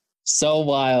 yeah. So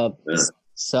wild. Yeah.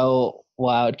 So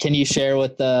wild. Can you share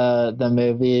what the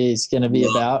movie is going to be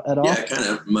about at all? Yeah, kind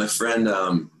of. My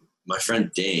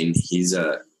friend Dane, he's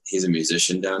a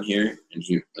musician down here, and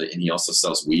he also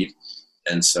sells weed.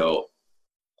 And so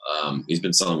he's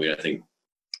been selling weed,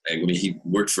 I mean, he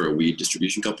worked for a weed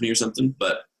distribution company or something,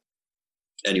 but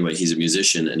anyway, he's a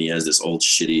musician, and he has this old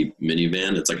shitty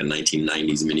minivan. It's like a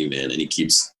 1990s minivan, and he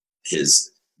keeps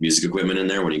his music equipment in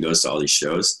there when he goes to all these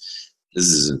shows. This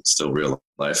isn't still real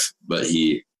life, but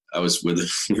he I was with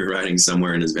we were riding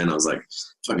somewhere in his van. I was like,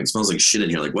 fucking smells like shit in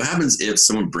here. Like, what happens if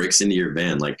someone breaks into your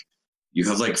van? Like, you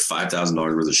have like $5,000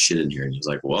 worth of shit in here. And he was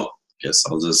like, well, guess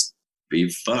I'll just be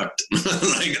fucked.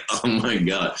 Like, oh my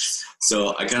God.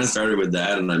 So I kind of started with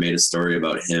that, and I made a story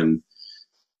about him.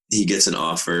 He gets an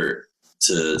offer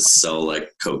to sell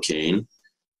like cocaine,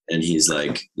 and he's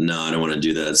like, no, I don't want to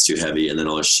do that. It's too heavy. And then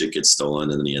all his shit gets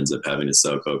stolen, and then he ends up having to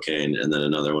sell cocaine. And then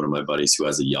another one of my buddies who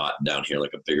has a yacht down here,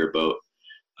 like a bigger boat,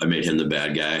 I made him the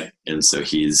bad guy. And so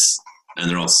and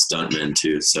they're all stuntmen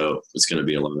too. So it's going to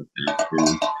be a lot of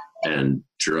action and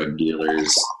drug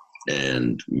dealers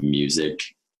and music.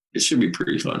 It should be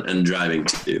pretty fun. And driving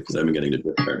too, because I've been getting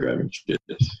into car driving shit.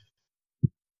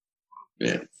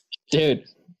 Yeah. Dude,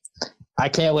 I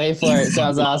can't wait for it.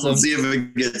 Sounds awesome. We'll see if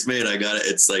it gets made. I got it.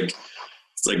 It's like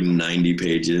 90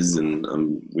 pages,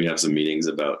 and we have some meetings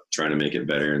about trying to make it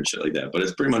better and shit like that. But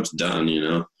it's pretty much done, you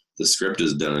know. The script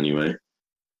is done anyway.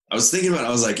 I was thinking about it.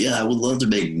 I was like, yeah, I would love to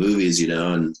make movies, you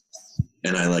know,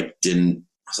 and I like didn't.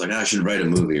 I was like, I should write a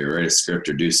movie or write a script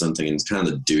or do something. And it's kind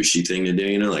of the douchey thing to do,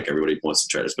 you know, like everybody wants to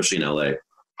try it, especially in LA.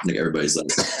 Like everybody's like,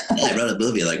 hey, I wrote a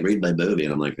movie, like read my movie.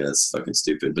 And I'm like, that's fucking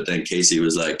stupid. But then Casey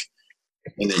was like,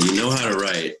 and then you know how to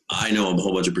write. I know a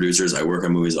whole bunch of producers. I work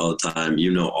on movies all the time.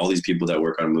 You know all these people that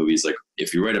work on movies. Like,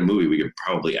 if you write a movie, we could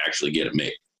probably actually get it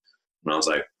made. And I was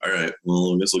like, all right,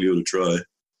 well, I guess I'll give it a try.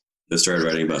 I started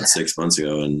writing about 6 months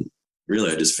ago, and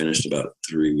really I just finished about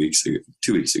 2 weeks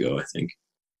ago, I think.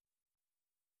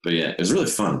 But yeah, it was really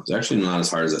fun. It was actually not as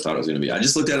hard as I thought it was going to be. I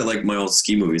just looked at it like my old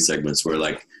ski movie segments where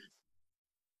like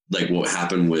what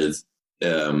happened with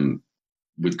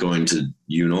going to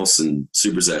Unos and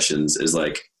super sessions is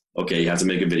like, okay, you have to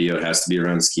make a video. It has to be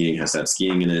around skiing, has to have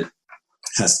skiing in it,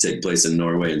 has to take place in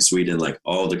Norway and Sweden, like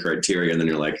all the criteria. And then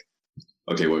you're like,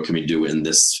 okay, what can we do in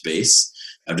this space?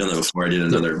 I've done that before. I did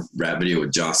another rap video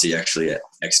with Jossie actually at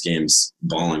X Games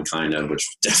balling kind of, which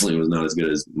definitely was not as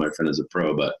good as my friend as a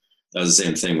pro, but that was the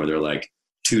same thing where they're like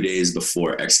 2 days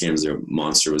before X Games, their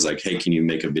monster was like, hey, can you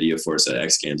make a video for us at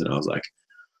X Games? And I was like,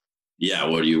 yeah,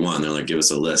 what do you want? And they're like, give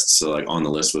us a list. So like on the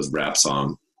list was rap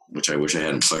song, which I wish I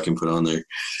hadn't fucking put on there.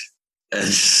 And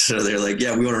so they're like,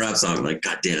 yeah, we want a rap song. I'm like,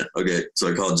 God damn it. Okay.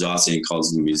 So I called Jossie and called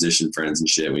some musician friends and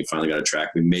shit. And we finally got a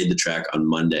track. We made the track on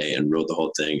Monday and wrote the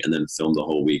whole thing and then filmed the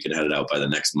whole week and had it out by the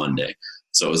next Monday.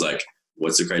 So it was like,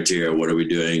 what's the criteria? What are we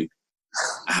doing?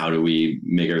 How do we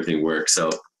make everything work? So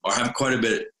I have quite a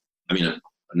bit. I mean,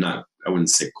 I wouldn't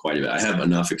say quite a bit. I have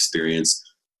enough experience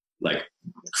like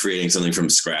creating something from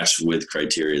scratch with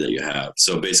criteria that you have.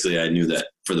 So basically I knew that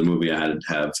for the movie I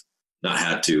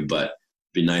but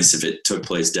be nice if it took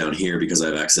place down here because I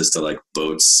have access to like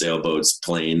boats, sailboats,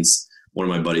 planes. One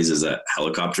of my buddies is a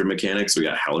helicopter mechanic. So we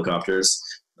got helicopters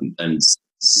and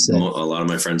a lot of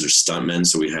my friends are stuntmen.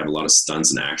 So we have a lot of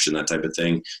stunts and action, that type of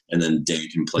thing. And then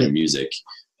Dave can play music.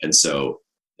 And so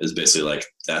it's basically like,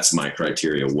 that's my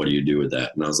criteria. What do you do with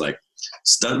that? And I was like,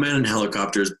 stuntman and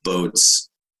helicopters, boats,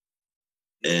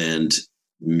 and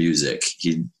music.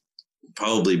 He'd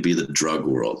probably be the drug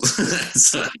world.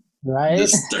 So right?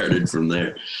 Just started from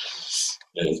there.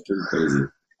 Yeah, it's pretty crazy.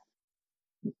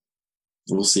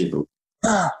 We'll see.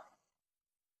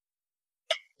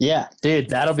 Yeah, dude,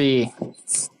 that'll be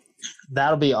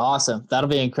awesome. That'll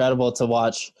be incredible to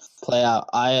watch play out.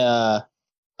 I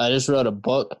just wrote a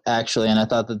book actually, and I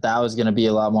thought that was going to be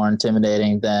a lot more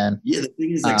intimidating than. Yeah, the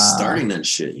thing is like starting that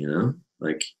shit, you know,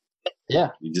 like.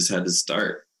 Yeah, you just had to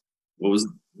start. What was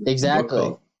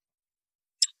exactly?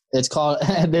 It's called.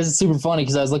 This is super funny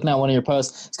because I was looking at one of your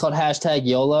posts. It's called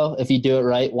 #YOLO. If you do it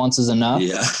right, once is enough.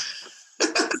 Yeah.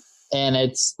 And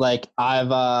it's like I've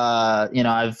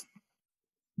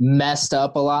messed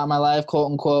up a lot in my life,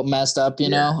 quote unquote, messed up, you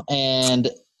know, and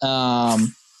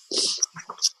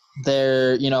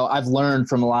I've learned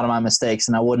from a lot of my mistakes,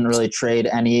 and I wouldn't really trade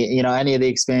any of the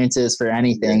experiences for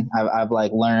anything. I've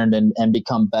like learned and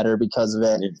become better because of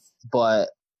it. But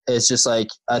it's just like,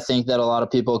 I think that a lot of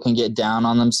people can get down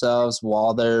on themselves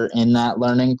while they're in that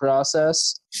learning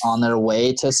process on their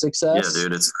way to success. Yeah,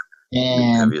 dude, it's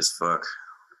heavy as fuck.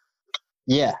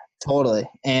 Yeah, totally.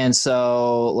 And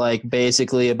so like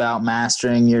basically about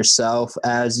mastering yourself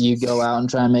as you go out and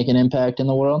try and make an impact in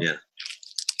the world. Yeah.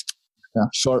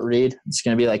 Short read. It's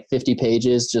going to be like 50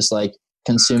 pages, just like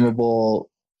consumable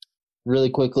really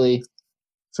quickly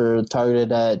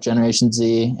targeted at Generation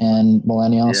Z and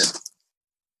millennials.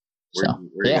 Yeah.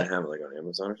 Where are you going to have it, like on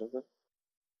Amazon or something?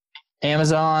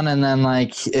 Amazon, and then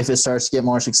like if it starts to get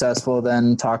more successful,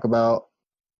 then talk about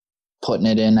putting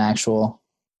it in actual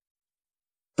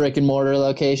brick and mortar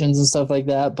locations and stuff like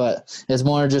that. But it's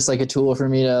more just like a tool for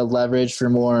me to leverage for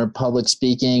more public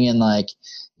speaking and like,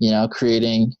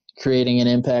 creating creating an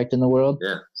impact in the world.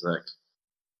 Yeah, exactly.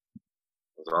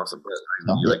 That's awesome. But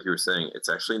like you were saying, it's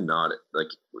actually not like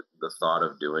the thought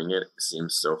of doing it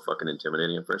seems so fucking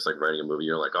intimidating at first. Like writing a movie,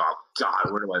 you're like, oh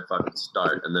God, where do I fucking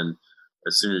start? And then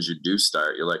as soon as you do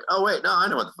start, you're like, oh wait, no, I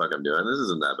know what the fuck I'm doing. This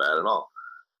isn't that bad at all.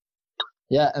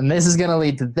 Yeah, and this is gonna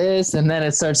lead to this, and then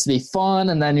it starts to be fun,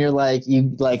 and then you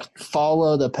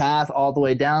follow the path all the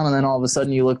way down, and then all of a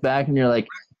sudden you look back and you're like,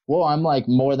 whoa, I'm like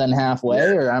more than halfway,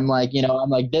 or I'm like, I'm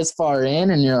like this far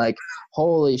in, and you're like,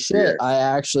 holy shit, I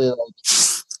actually like.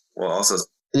 Well, also,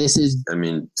 this is. I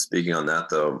mean, speaking on that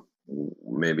though,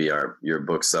 maybe your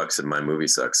book sucks and my movie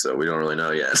sucks, so we don't really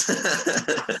know yet.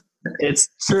 It's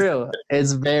true.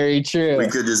 It's very true. We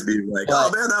could just be like,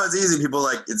 oh man, that was easy. People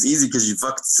like, it's easy because you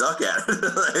fucking suck at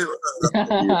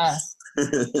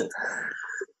it.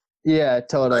 Yeah,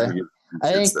 totally.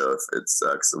 I think so. If it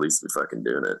sucks, at least we're fucking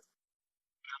doing it.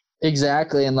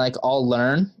 Exactly. And like, I'll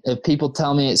learn. If people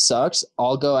tell me it sucks,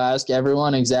 I'll go ask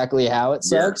everyone exactly how it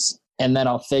sucks. And then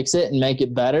I'll fix it and make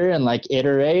it better and like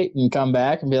iterate and come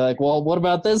back and be like, well, what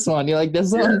about this one? You like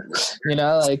this one?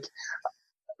 Like,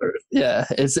 yeah,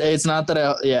 it's not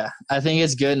that I think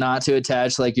it's good not to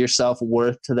attach like your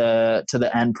self-worth to the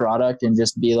end product and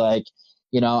just be like,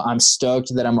 I'm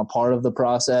stoked that I'm a part of the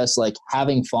process, like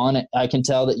having fun. I can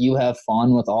tell that you have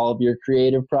fun with all of your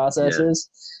creative processes.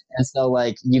 And so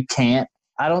like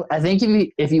I think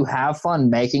if you have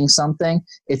fun making something,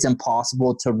 it's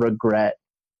impossible to regret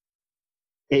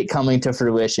it coming to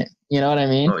fruition. You know what I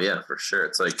mean? Oh yeah, for sure.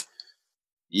 It's like,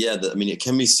 I mean, it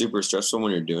can be super stressful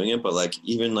when you're doing it, but like,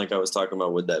 even like I was talking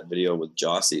about with that video with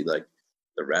Jossie, like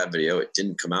the rap video, it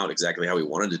didn't come out exactly how we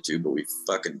wanted it to, but we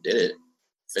fucking did it,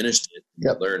 finished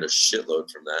it, learned a shitload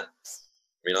from that.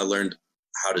 I mean, I learned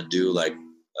how to do like,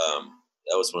 that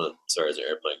was sorry, there's an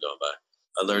airplane going by.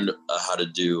 I learned how to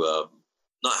do,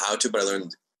 not how to, but I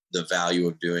learned the value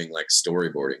of doing like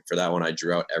storyboarding. For that one, I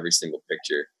drew out every single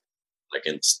picture, like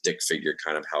in stick figure,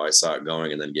 kind of how I saw it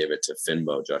going, and then gave it to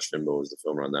Finbo. Josh Finbo was the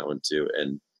filmer on that one too.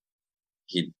 And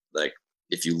he, like,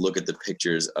 if you look at the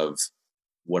pictures of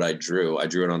what I drew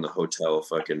it on the hotel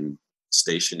fucking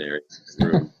stationery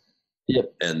room.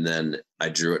 Yep. And then I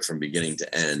drew it from beginning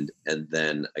to end, and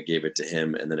then I gave it to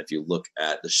him. And then if you look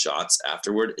at the shots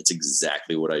afterward, it's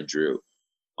exactly what I drew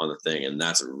on the thing. And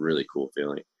that's a really cool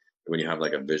feeling when you have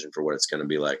like a vision for what it's going to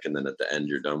be like. And then at the end,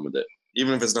 you're done with it.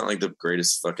 Even if it's not like the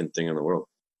greatest fucking thing in the world,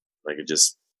 like it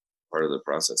just part of the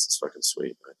process. It's fucking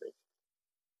sweet, I think.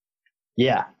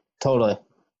 Yeah, totally.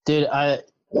 Dude, I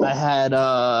had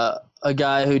a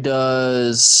guy who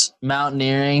does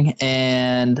mountaineering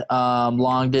and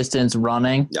long distance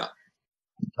running. Yeah.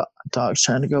 Dog's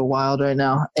trying to go wild right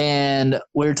now. And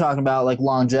we were talking about like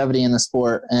longevity in the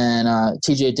sport. And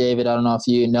TJ David, I don't know if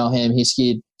you know him. He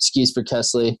skis for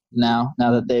Kesley now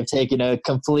that they've taken a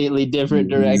completely different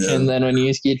direction than when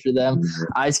you skied for them.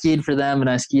 I skied for them and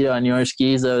I skied on your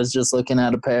skis. I was just looking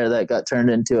at a pair that got turned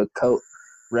into a coat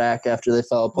rack after they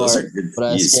fell apart. Those are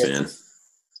good skis, man.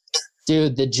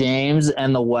 Dude, the James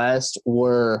and the West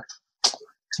were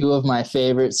two of my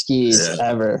favorite skis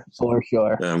ever, for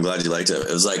sure. Yeah, I'm glad you liked it.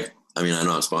 It was like, I mean, I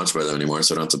know I'm sponsored by them anymore,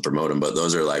 so I don't have to promote them, but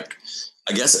those are like,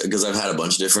 I guess, because I've had a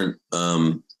bunch of different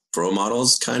pro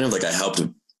models, kind of like I helped.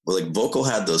 Well, like Vocal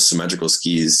had those symmetrical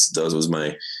skis. Those was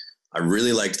I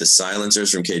really liked the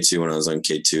silencers from K2 when I was on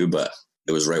K2, but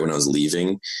it was right when I was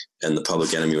leaving, and the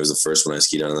Public Enemy was the first one I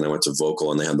skied on, and then I went to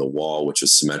Vocal and they had the wall, which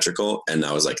was symmetrical, and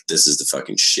I was like, this is the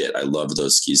fucking shit. I love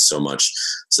those skis so much.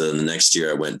 So then the next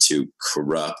year I went to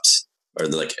Corrupt, or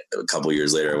like a couple of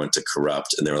years later I went to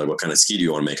Corrupt, and they were like, what kind of ski do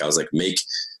you want to make? I was like, make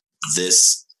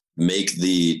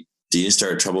the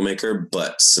D-Star Troublemaker,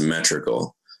 but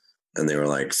symmetrical. And they were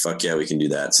like, fuck yeah, we can do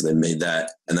that. So they made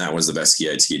that, and that was the best ski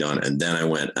I'd skied on. And then I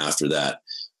went after that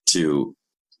to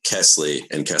Kesley,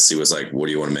 and Kesley was like, what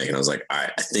do you want to make? And I was like, all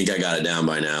right, I think I got it down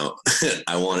by now.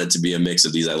 I want it to be a mix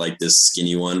of these. I like this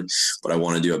skinny one, but I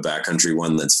want to do a backcountry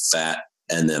one that's fat,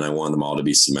 and then I want them all to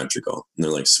be symmetrical. And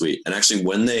they're like, sweet. And actually,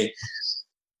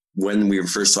 when we were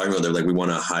first talking about, they're like, we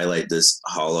want to highlight this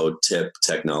hollow tip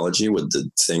technology with the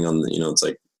thing on the, it's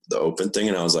like the open thing.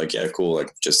 And I was like, yeah, cool.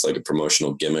 Like just like a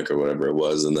promotional gimmick or whatever it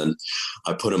was. And then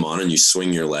I put them on, and you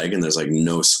swing your leg and there's like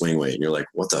no swing weight. And you're like,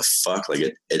 what the fuck? Like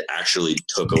it actually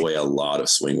took away a lot of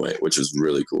swing weight, which was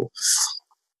really cool.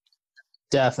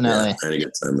 Definitely. Yeah, I had a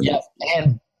good time. Yeah.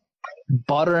 And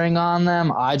buttering on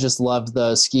them, I just loved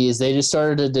the skis. They just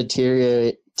started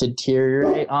to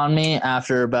deteriorate on me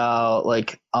after about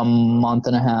like a month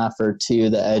and a half or two,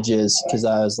 the edges, because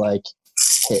I was like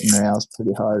hitting rails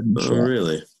pretty hard. And shit.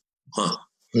 Really? Huh.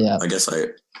 Yeah. I guess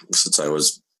since I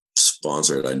was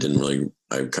sponsored, I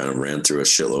kind of ran through a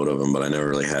shitload of them, but I never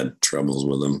really had troubles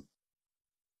with them.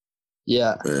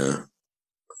 Yeah. Yeah.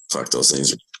 Fuck, those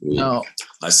things are sweet. No,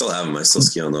 I still have them. I still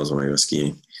ski on those when I go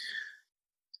skiing.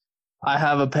 I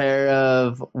have a pair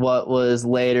of what was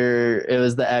later, it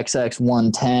was the XX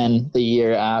 110 the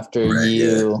year after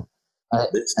you. I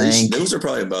think Those are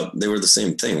probably they were the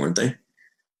same thing, weren't they?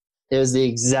 it was the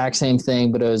exact same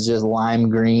thing, but it was just lime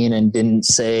green and didn't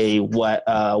say what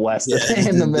West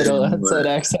in the middle. It said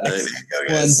XX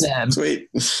 110. Sweet.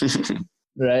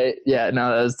 Right? Yeah,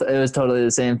 no, it was totally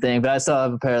the same thing. But I still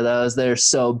have a pair of those. They're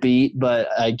so beat, but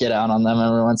I get out on them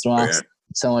every once in a while. Yeah.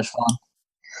 So much fun.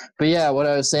 But yeah, what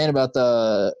I was saying about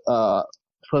the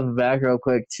flip it back real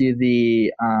quick to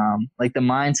the like the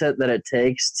mindset that it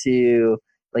takes to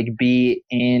like be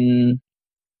in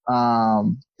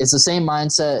it's the same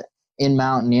mindset in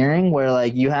mountaineering where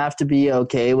like you have to be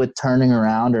okay with turning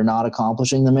around or not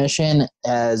accomplishing the mission.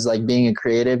 As like being a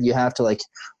creative, you have to like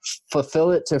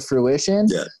fulfill it to fruition.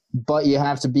 Yeah. But you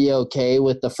have to be okay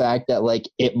with the fact that like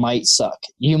it might suck.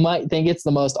 You might think it's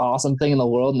the most awesome thing in the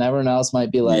world and everyone else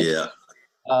might be like,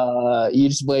 you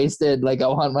just wasted, like, I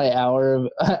want my hour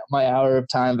of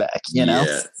time back, you know?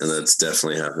 Yeah, and that's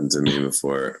definitely happened to me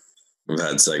before. I've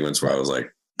had segments where I was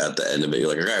like, at the end of it, you're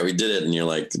like, all right, we did it, and you're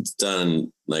like, it's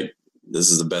done, like, this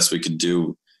is the best we could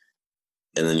do,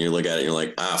 and then you look at it and you're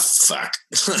like, fuck.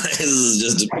 This is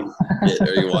just it.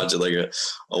 Or you watch it like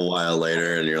a while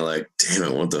later and you're like, damn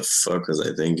it, what the fuck was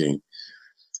I thinking?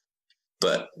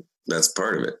 But that's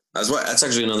part of it. That's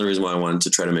actually another reason why I wanted to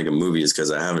try to make a movie, is because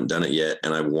I haven't done it yet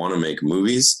and I want to make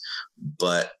movies,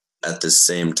 but at the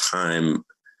same time,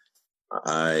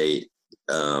 I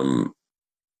know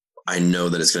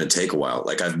that it's going to take a while.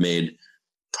 Like, I've made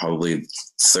probably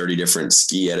 30 different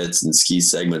ski edits and ski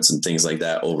segments and things like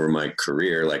that over my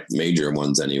career, like major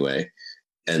ones anyway.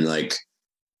 And like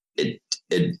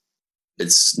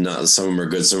it's not, some of them are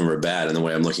good, some of them are bad. And the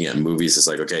way I'm looking at movies, it's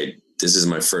like, okay, this is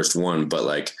my first one, but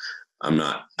like, I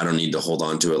don't need to hold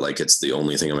on to it like it's the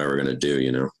only thing I'm ever going to do,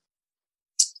 you know?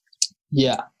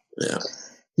 Yeah. Yeah.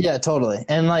 Yeah, totally.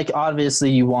 And like, obviously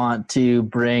you want to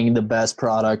bring the best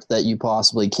product that you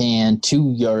possibly can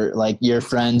to your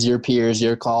friends, your peers,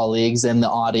 your colleagues, and the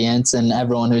audience and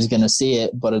everyone who's going to see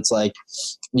it. But it's like,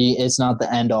 it's not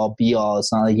the end all be all.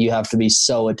 It's not like you have to be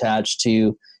so attached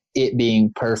to it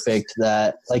being perfect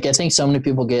that, like, I think so many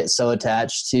people get so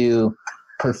attached to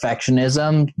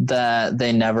perfectionism that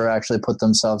they never actually put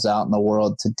themselves out in the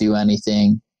world to do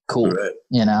anything cool, right.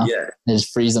 You know? Yeah. They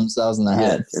just freeze themselves in their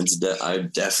head. I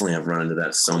definitely have run into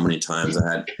that so many times.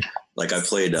 I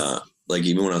played, like,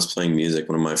 even when I was playing music,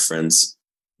 one of my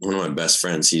best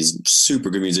friends, he's a super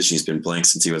good musician. He's been playing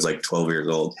since he was like 12 years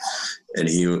old. And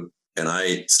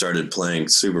I started playing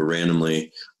super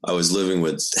randomly. I was living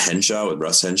with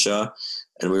Russ Henshaw,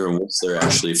 and we were in Whistler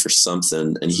actually for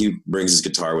something. And he brings his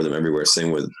guitar with him everywhere,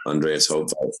 same with Andreas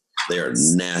Hopewell. They are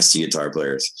nasty guitar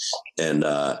players.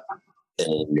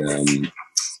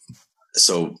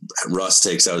 So Russ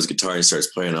takes out his guitar and starts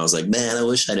playing. I was like, man, I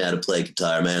wish I knew how to play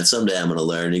guitar, man. Someday I'm going to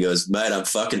learn. He goes, mate, I'm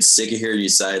fucking sick of hearing you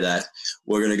say that.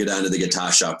 We're going to go down to the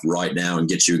guitar shop right now and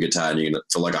get you a guitar, and you're gonna,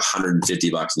 for like $150, and you're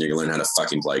going to learn how to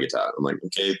fucking play guitar. I'm like,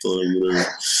 okay, fine.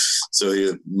 So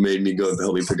he made me go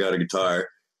help me pick out a guitar.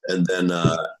 And then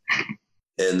I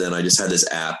just had this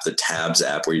app, the Tabs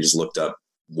app, where you just looked up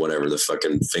whatever the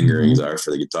fucking fingerings are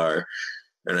for the guitar.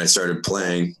 And I started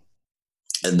playing.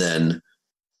 And then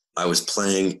I've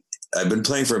been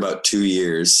playing for about 2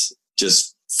 years,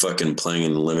 just fucking playing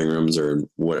in the living rooms or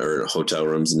hotel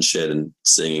rooms and shit, and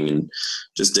singing and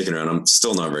just dicking around. I'm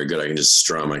still not very good. I can just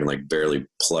strum. I can like barely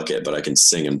pluck it, but I can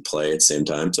sing and play at the same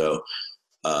time. So,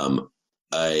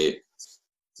 I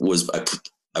was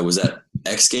at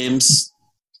X Games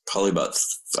probably about,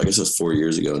 I guess it was 4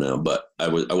 years ago now, but I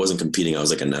wasn't competing. I was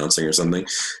like announcing or something.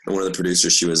 And one of the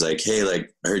producers, she was like, hey,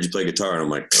 like, I heard you play guitar. And I'm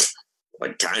like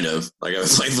kind of, like, I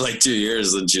was playing for like 2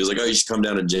 years, and she was like, oh, you should come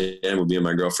down to jam with me and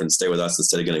my girlfriend, stay with us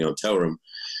instead of getting a hotel room.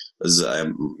 Because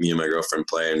me and my girlfriend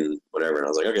play and whatever. And I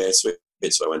was like, okay, sweet.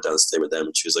 So I went down to stay with them,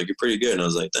 and she was like, you're pretty good. And I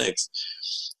was like, thanks.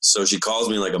 So she calls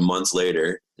me like a month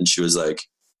later, and she was like,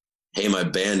 hey, my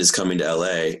band is coming to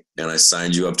LA, and I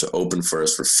signed you up to open for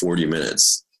us for 40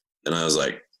 minutes. And I was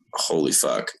like, holy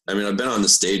fuck. I mean, I've been on the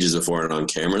stages before and on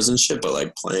cameras and shit, but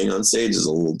like playing on stage is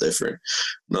a little different.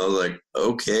 And I was like,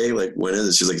 okay, like, when is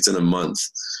it? She's like, it's in a month.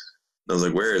 And I was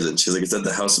like, where is it? She's like, it's at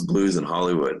the House of Blues in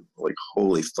Hollywood. I'm like,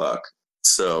 holy fuck.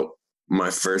 So my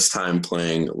first time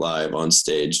playing live on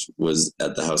stage was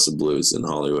at the House of Blues in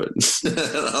Hollywood. And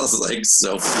I was like,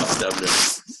 so fucked up now.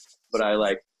 But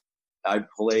I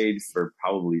played for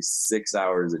probably 6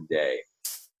 hours a day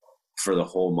for the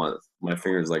whole month. My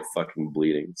fingers like fucking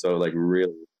bleeding. So like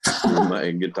really my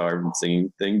guitar and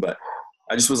singing thing, but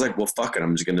I just was like, well, fuck it.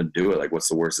 I'm just going to do it. Like, what's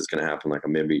the worst that's going to happen? Like,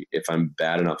 maybe if I'm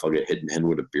bad enough, I'll get hit in the head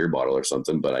with a beer bottle or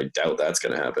something, but I doubt that's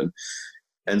going to happen.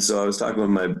 And so I was talking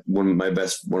with one of my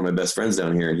best friends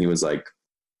down here, and he was like,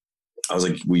 I was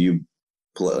like, will you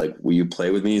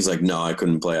play with me? He's like, no, I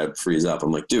couldn't play. I'd freeze up.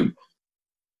 I'm like, dude,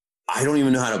 I don't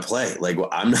even know how to play. Like,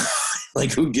 I'm not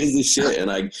like, who gives a shit?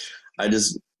 And I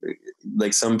just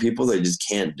like, some people, they just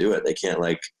can't do it. They can't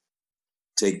like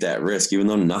take that risk, even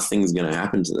though nothing's going to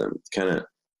happen to them. It's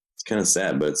kind of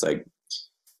sad, but it's like,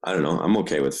 I don't know. I'm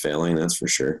okay with failing. That's for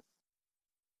sure.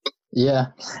 Yeah,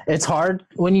 it's hard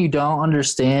when you don't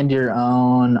understand your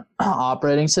own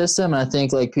operating system. And I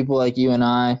think like people like you and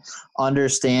I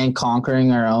understand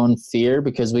conquering our own fear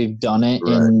because we've done it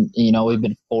and, we've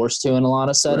been forced to in a lot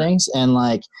of settings. Right. And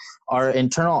like our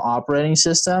internal operating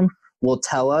system will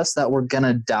tell us that we're going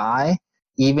to die,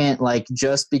 even like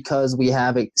just because we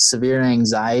have a severe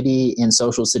anxiety in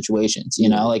social situations,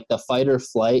 like the fight or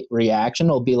flight reaction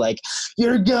will be like,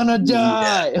 you're gonna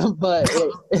die. Yeah. But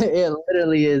it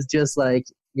literally is just like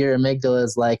your amygdala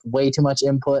is like way too much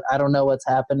input. I don't know what's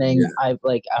happening. Yeah. I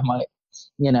might,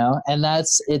 and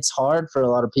it's hard for a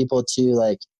lot of people to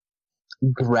like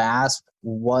grasp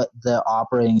what the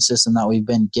operating system that we've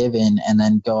been given and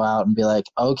then go out and be like,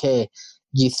 okay,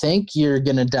 you think you're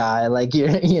gonna die, like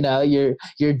you're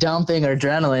dumping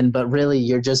adrenaline, but really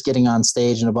you're just getting on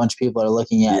stage and a bunch of people are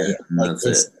looking at you. Like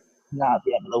it's not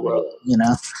the end of the world,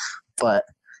 But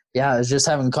yeah, I was just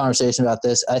having a conversation about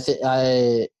this.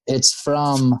 It's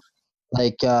from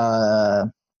like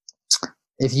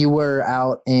if you were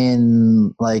out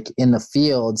in the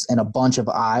fields and a bunch of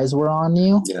eyes were on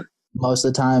you, most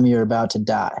of the time you're about to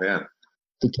die. Yeah.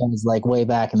 Because like way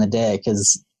back in the day,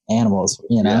 because animals,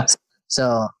 Yeah.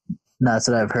 So that's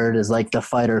what I've heard is like the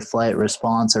fight or flight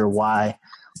response or why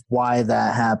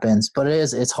that happens. But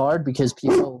it's hard because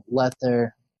people let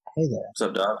their, hey there. What's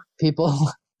up, dog? People.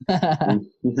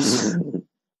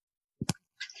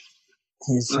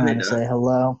 He's trying to say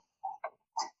hello.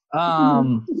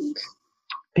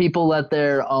 People let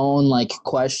their own like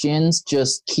questions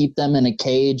just keep them in a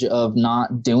cage of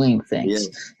not doing things. Yeah.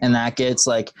 And that gets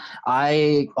like,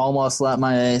 I almost let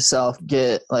myself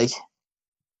get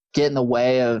in the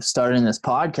way of starting this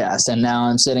podcast. And now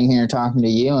I'm sitting here talking to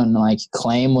you, and like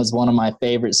Claim was one of my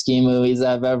favorite ski movies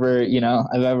I've ever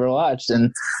watched.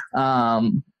 And,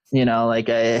 like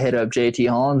I hit up JT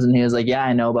Holmes and he was like, yeah,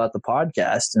 I know about the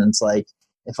podcast. And it's like,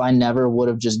 if I never would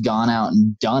have just gone out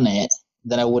and done it,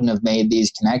 then I wouldn't have made these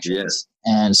connections. Yes.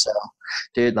 And so,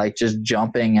 dude, like just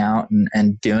jumping out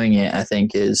and doing it, I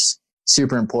think is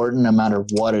super important no matter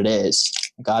what it is.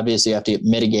 Like obviously you have to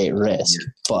mitigate risk,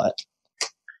 but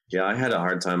yeah, I had a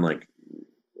hard time, it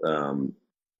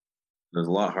was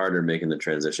a lot harder making the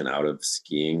transition out of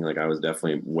skiing. Like I was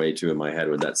definitely way too in my head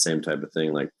with that same type of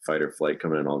thing, like fight or flight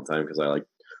coming in all the time. Cause I like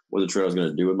wasn't sure what I was going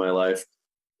to do with my life.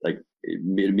 Like it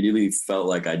immediately felt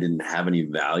like I didn't have any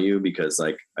value because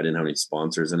like I didn't have any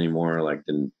sponsors anymore. Like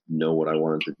didn't know what I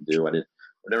wanted to do. I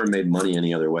never made money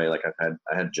any other way. Like I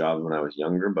had jobs when I was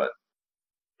younger, but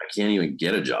I can't even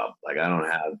get a job. Like I don't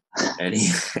have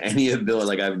any ability.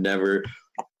 Like I've never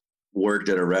worked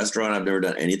at a restaurant. I've never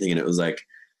done anything. And it was like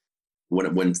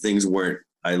when things weren't,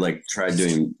 I like tried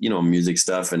doing, music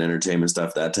stuff and entertainment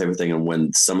stuff, that type of thing. And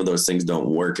when some of those things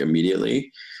don't work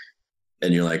immediately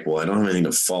and you're like, well, I don't have anything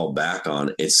to fall back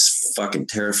on, it's fucking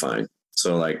terrifying.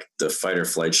 So like the fight or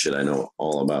flight shit, I know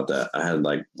all about that. I had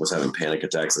was having panic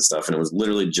attacks and stuff. And it was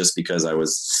literally just because I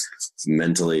was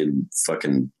mentally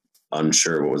fucking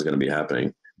unsure what was going to be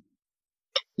happening.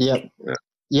 Yep.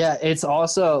 Yeah. It's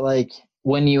also like,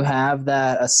 when you have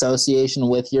that association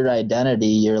with your identity,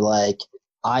 you're like,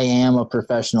 I am a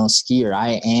professional skier.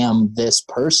 I am this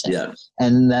person. Yeah.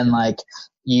 And then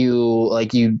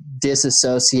you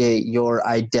disassociate your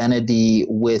identity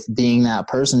with being that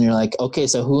person. You're like, okay,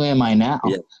 so who am I now?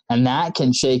 Yeah. And that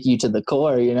can shake you to the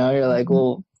core. You're like,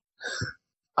 well,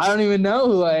 I don't even know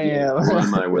who I am. Who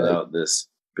am I without this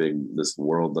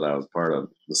world that I was part of,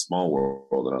 the small world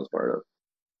that I was part of?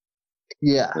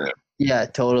 Yeah. Yeah,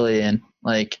 totally. And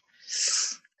like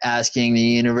asking the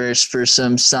universe for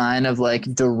some sign of like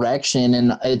direction.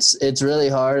 And it's really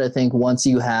hard, I think, once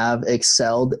you have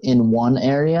excelled in one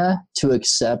area to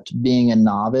accept being a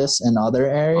novice in other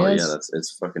areas. Oh yeah,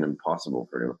 it's fucking impossible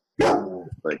for you.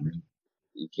 Like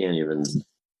you can't even.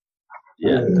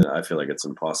 Yeah, I feel like it's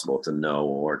impossible to know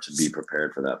or to be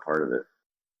prepared for that part of it.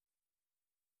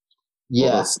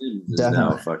 Yeah,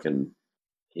 now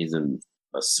he's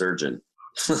a surgeon.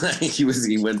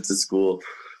 he went to school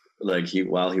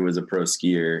while he was a pro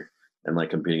skier and like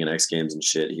competing in X Games and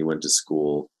shit. He went to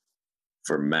school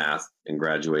for math and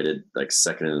graduated like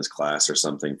second in his class or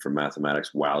something for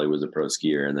mathematics while he was a pro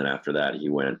skier. And then after that, he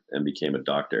went and became a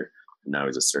doctor. And now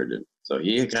he's a surgeon. So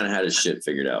he kind of had his shit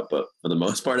figured out. But for the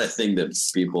most part, I think that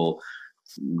people,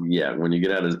 when you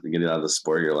get out of the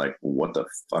sport, you're like, what the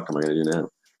fuck am I going to do now?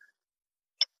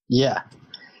 Yeah.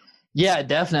 Yeah,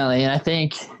 definitely. And I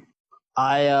think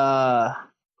I'm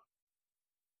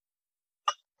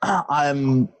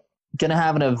going to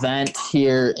have an event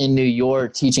here in New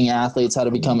York teaching athletes how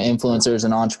to become influencers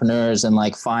and entrepreneurs and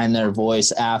like find their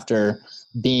voice after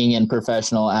being in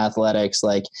professional athletics,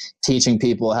 like teaching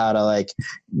people how to like,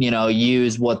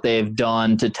 use what they've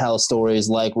done to tell stories,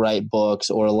 like write books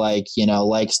or like,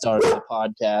 like start a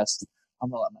podcast. I'm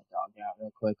going to let my dog out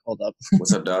real quick. Hold up.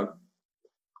 What's up, dog?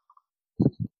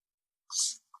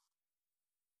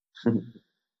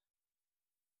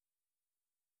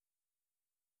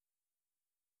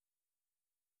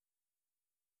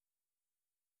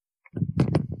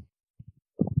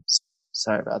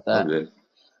 Sorry about that. Oh, good.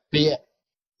 But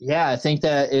yeah, I think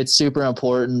that it's super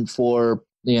important for,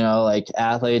 like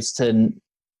athletes to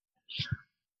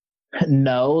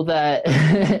know that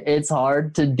it's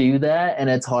hard to do that. And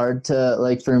it's hard to,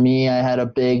 like, for me, I had a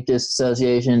big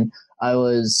disassociation. I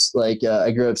was like, I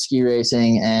grew up ski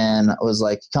racing and was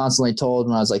like constantly told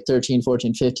when I was like 13,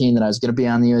 14, 15 that I was going to be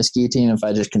on the US ski team. If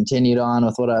I just continued on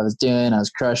with what I was doing, I was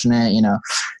crushing it,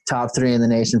 top 3 in the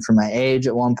nation for my age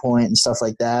at one point and stuff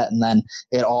like that. And then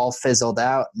it all fizzled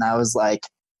out. And I was like,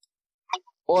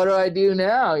 what do I do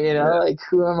now? Like,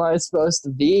 who am I supposed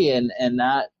to be? And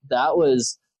that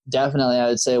was definitely, I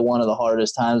would say, one of the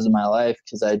hardest times in my life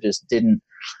because I just didn't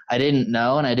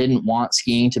know, and I didn't want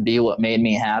skiing to be what made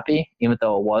me happy, even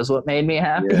though it was what made me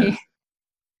happy,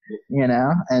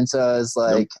 And so I was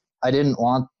like, I didn't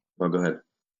want. Oh, go ahead.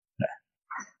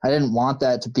 I didn't want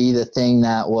that to be the thing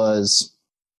that was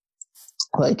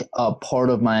like a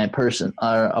part of my person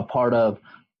or a part of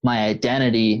my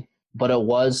identity, but it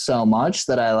was so much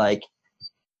that I like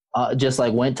just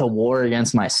like went to war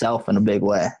against myself in a big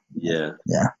way. Yeah.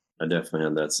 Yeah. I definitely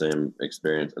had that same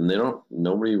experience. And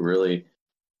nobody really,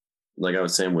 like I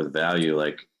was saying with value,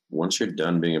 like once you're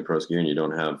done being a pro skier and you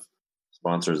don't have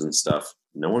sponsors and stuff,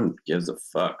 no one gives a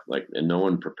fuck. Like, and no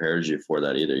one prepares you for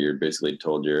that either. You're basically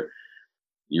told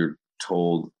you're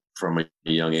told from a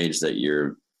young age that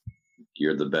you're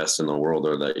the best in the world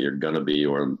or that you're gonna be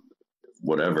or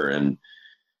whatever. And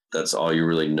that's all you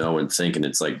really know and think. And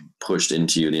it's like pushed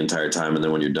into you the entire time. And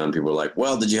then when you're done, people are like,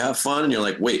 well, did you have fun? And you're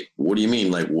like, wait, what do you mean?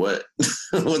 Like what?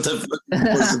 What does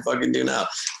the fucking do now?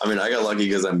 I mean, I got lucky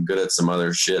because I'm good at some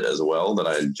other shit as well that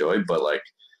I enjoy, but like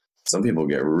some people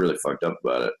get really fucked up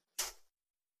about it.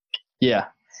 Yeah.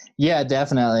 Yeah,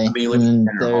 definitely. I mean,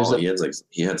 like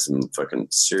he had some fucking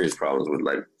serious problems with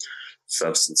like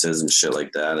substances and shit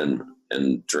like that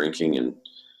and drinking. And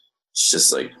it's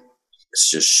just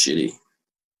shitty.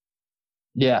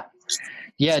 Yeah.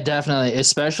 Yeah, definitely.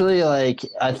 Especially like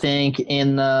I think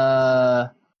in the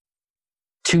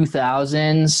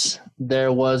 2000s,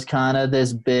 there was kind of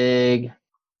this big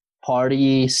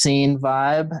party scene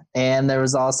vibe. And there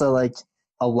was also like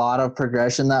a lot of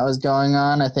progression that was going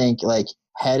on. I think like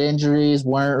head injuries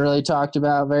weren't really talked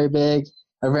about very big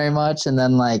or very much. And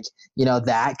then like,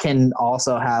 that can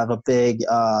also have a big,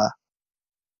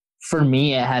 for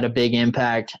me, it had a big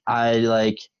impact.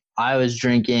 I was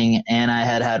drinking and I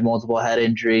had multiple head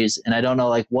injuries, and I don't know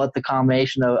like what the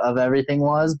combination of everything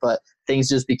was, but things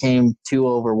just became too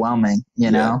overwhelming,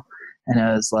 know? And it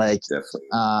was like,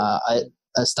 I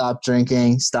stopped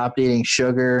drinking, stopped eating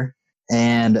sugar,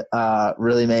 and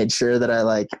really made sure that I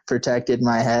like protected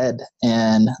my head.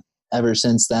 And ever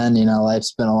since then,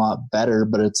 life's been a lot better,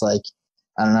 but it's like,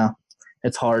 I don't know,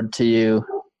 it's hard to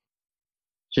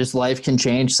just life can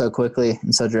change so quickly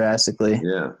and so drastically.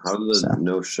 Yeah. How does the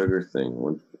no sugar thing?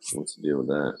 What's the deal with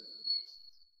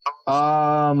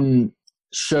that?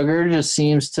 Sugar just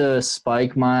seems to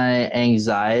spike my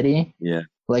anxiety. Yeah.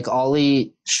 Like I'll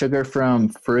eat sugar from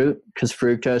fruit because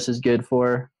fructose is good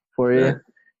for you.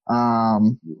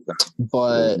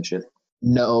 But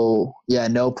no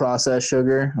processed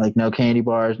sugar, like no candy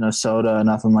bars, no soda,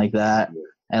 nothing like that. Yeah.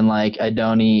 And like I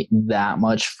don't eat that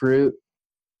much fruit.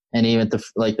 And even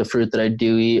the fruit that I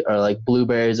do eat are like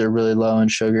blueberries are really low in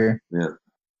sugar. Yeah.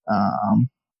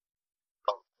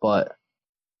 But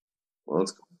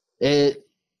that's cool.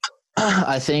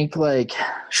 I think like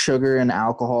sugar and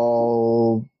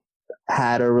alcohol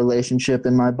had a relationship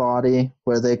in my body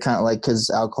where they kind of like,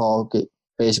 cause alcohol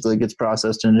basically gets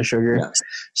processed into sugar. Yeah.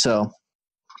 So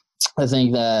I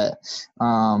think that,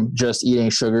 just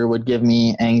eating sugar would give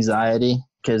me anxiety.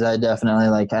 Cause I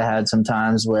definitely I had some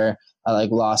times where I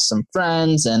like lost some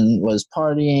friends and was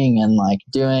partying and like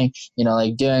doing,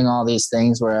 doing all these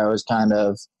things where I was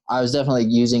definitely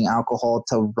using alcohol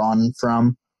to run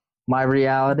from my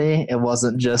reality. It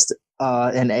wasn't just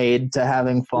an aid to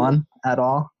having fun at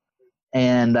all.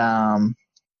 And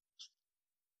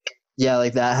yeah,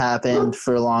 like that happened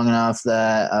for long enough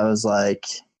that I was like,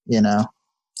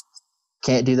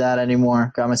 can't do that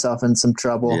anymore. Got myself in some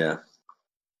trouble. Yeah.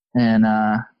 And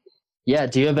yeah,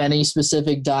 do you have any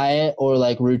specific diet or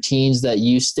like routines that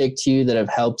you stick to that have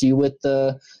helped you with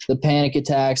the panic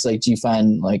attacks? Like, do you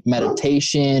find like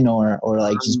meditation or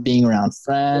like just being around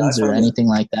friends or anything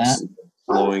like that?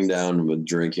 Slowing down with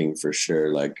drinking for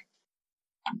sure. Like,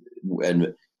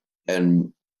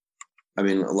 and I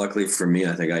mean, luckily for me,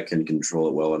 I think I can control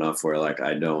it well enough where like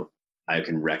I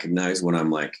can recognize when I'm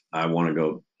like, I want to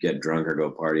go get drunk or go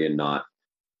party and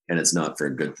it's not for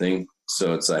a good thing.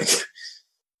 So it's like,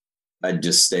 I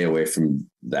just stay away from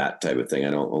that type of thing.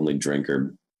 I don't only drink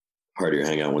or party or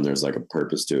hang out when there's like a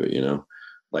purpose to it,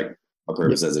 like a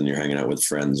purpose as in you're hanging out with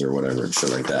friends or whatever, shit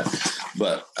like that.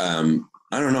 But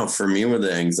I don't know. For me, with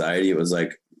the anxiety, it was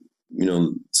like,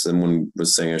 someone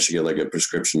was saying I should get like a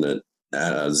prescription at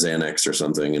Xanax or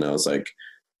something. And I was like,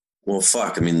 well,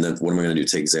 fuck. I mean, what am I going to do?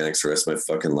 Take Xanax for the rest of my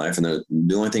fucking life? And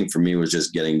the only thing for me was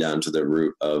just getting down to the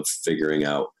root of figuring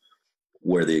out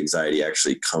where the anxiety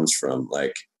actually comes from.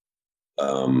 Like,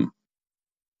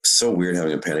 so weird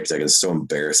having a panic attack. It's so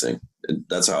embarrassing.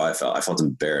 That's how I felt. I felt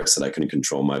embarrassed that I couldn't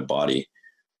control my body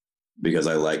because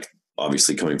I like,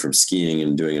 obviously coming from skiing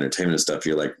and doing entertainment and stuff,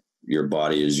 you're like, your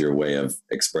body is your way of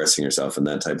expressing yourself and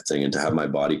that type of thing. And to have my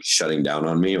body shutting down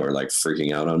on me or like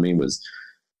freaking out on me was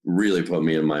really put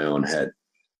me in my own head,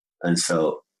 and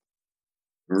felt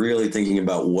really thinking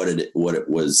about what it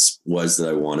was that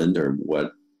I wanted, or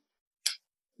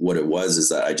what it was is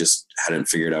that I just hadn't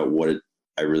figured out what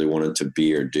I really wanted to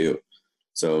be or do.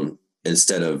 So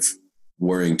instead of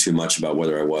worrying too much about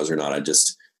whether I was or not, I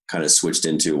just kind of switched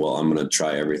into, well, I'm going to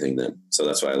try everything then. So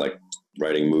that's why I like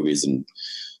writing movies and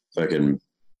fucking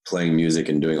playing music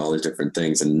and doing all these different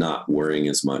things and not worrying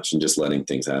as much and just letting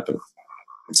things happen.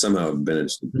 And somehow I've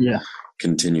managed to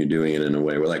continue doing it in a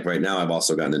way where, like, right now I've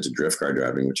also gotten into drift car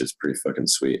driving, which is pretty fucking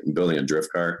sweet. I'm building a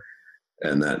drift car,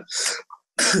 and that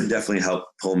definitely helped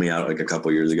pull me out like a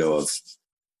couple years ago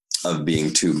of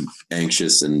being too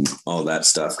anxious and all that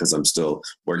stuff, because I'm still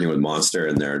working with Monster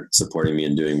and they're supporting me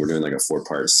and we're doing like a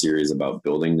 4-part series about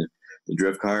building the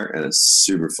drift car, and it's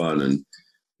super fun, and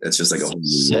it's just like a whole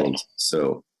new world.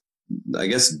 So I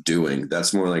guess doing,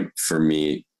 that's more like for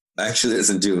me. I actually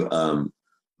listened to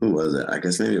who was it? I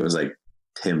guess maybe it was like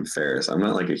Tim Ferriss. I'm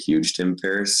not like a huge Tim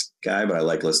Ferriss guy, but I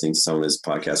like listening to some of his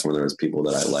podcasts when there was people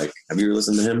that I like. Have you ever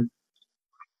listened to him?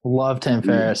 Love Tim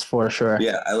Ferriss for sure.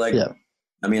 Yeah, I like. Yeah.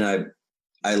 I mean,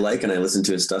 I like and I listen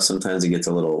to his stuff. Sometimes he gets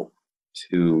a little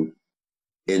too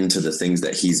into the things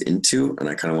that he's into, and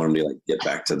I kind of want him to like get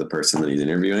back to the person that he's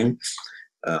interviewing.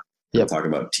 He'll talk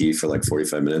about tea for like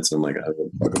 45 minutes, and I'm like, I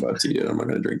don't talk about tea, dude. I'm not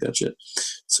going to drink that shit.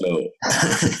 So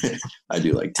I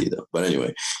do like tea though. But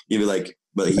anyway,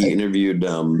 but he interviewed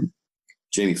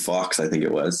Jamie Foxx, I think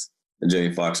it was. And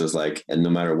Jamie Foxx was like, and no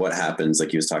matter what happens,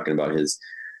 like he was talking about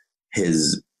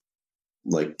his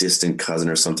like distant cousin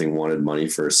or something wanted money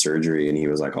for a surgery, and he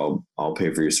was like, I'll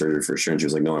pay for your surgery for sure. And she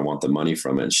was like, no, I want the money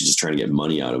from it. And she's just trying to get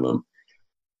money out of him.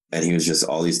 And he was just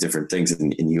all these different things.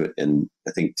 And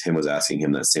I think Tim was asking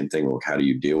him that same thing. Well, how do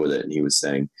you deal with it? And he was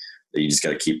saying that you just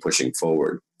got to keep pushing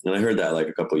forward. And I heard that like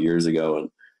a couple of years ago.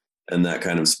 And that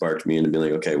kind of sparked me into being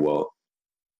like, okay, well,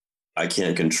 I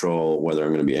can't control whether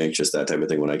I'm going to be anxious, that type of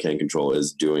thing. What I can control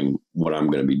is doing what I'm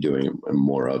going to be doing and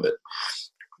more of it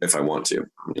if I want to,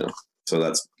 So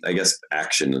that's, I guess,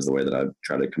 action is the way that I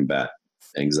try to combat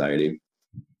anxiety.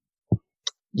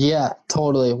 Yeah,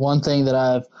 totally. One thing that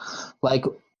I've like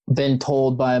been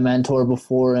told by a mentor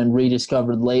before and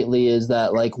rediscovered lately is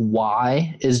that like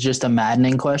why is just a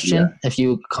maddening question. Yeah. If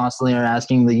you constantly are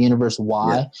asking the universe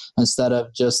why instead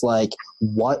of just like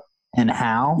what and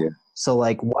how. Yeah. So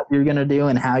like what you're going to do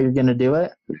and how you're going to do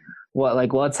it.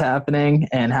 What's happening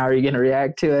and how are you going to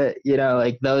react to it?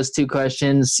 Like those two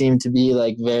questions seem to be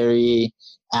like very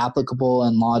applicable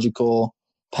and logical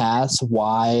paths.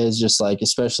 Why is just like,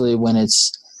 especially when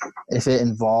if it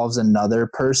involves another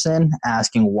person,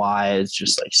 asking why is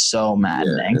just like so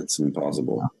maddening. Yeah, it's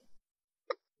impossible.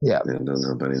 Yeah. It doesn't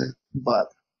help anything. But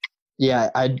yeah,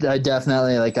 I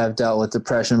definitely, like, I've dealt with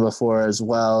depression before as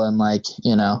well. And like,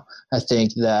 I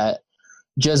think that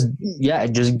just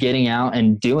getting out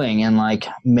and doing and like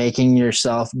making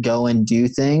yourself go and do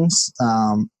things.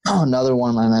 Another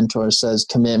one of my mentors says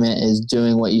commitment is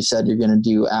doing what you said you're going to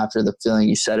do after the feeling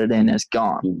you set it in is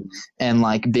gone. Mm-hmm. And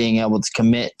like being able to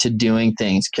commit to doing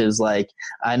things, because like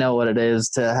I know what it is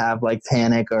to have like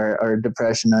panic or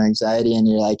depression or anxiety, and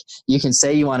you're like, you can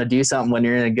say you want to do something when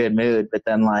you're in a good mood, but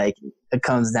then like it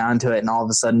comes down to it and all of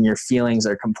a sudden your feelings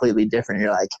are completely different.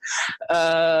 You're like,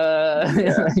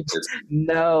 like,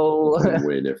 no,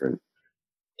 way different.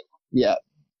 Yeah.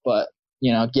 But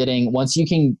you know, once you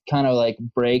can kind of like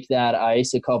break that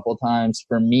ice a couple times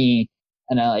for me,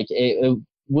 and I like it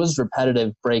was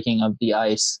repetitive breaking of the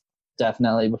ice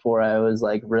definitely before I was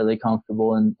like really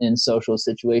comfortable in social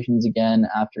situations again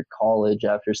after college,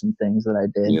 after some things that I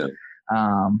did.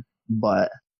 Yeah.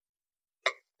 But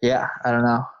yeah, I don't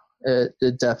know.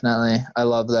 It definitely, I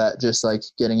love that, just like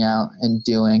getting out and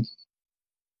doing,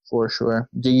 for sure.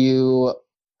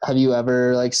 Have you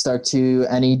ever like stuck to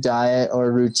any diet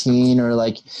or routine or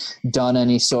like done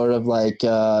any sort of like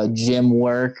gym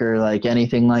work or like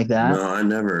anything like that? No, I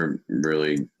never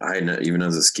really, even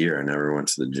as a skier, I never went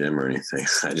to the gym or anything.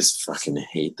 I just fucking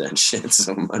hate that shit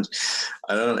so much.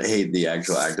 I don't hate the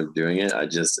actual act of doing it. I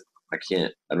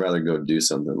can't, I'd rather go do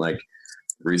something like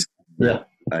recently. Yeah.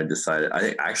 I decided,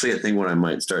 I think what I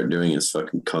might start doing is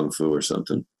fucking Kung Fu or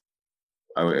something.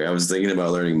 I was thinking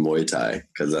about learning Muay Thai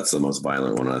because that's the most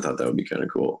violent one. I thought that would be kind of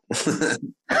cool.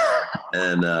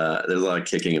 And there's a lot of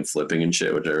kicking and flipping and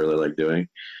shit, which I really like doing.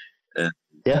 And,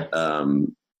 yeah.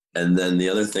 And then the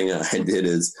other thing I did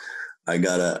is I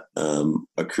got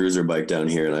a cruiser bike down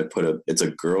here, and it's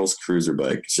a girl's cruiser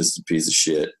bike. It's just a piece of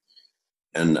shit.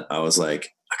 And I was like,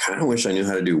 I kind of wish I knew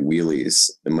how to do wheelies.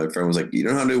 And my friend was like, you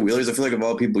don't know how to do wheelies? I feel like of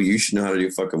all people, you should know how to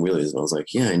do fucking wheelies. And I was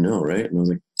like, yeah, I know, right? And I was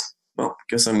like, well, I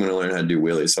guess I'm going to learn how to do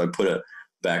wheelies. So I put a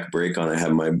back brake on. I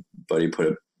have my buddy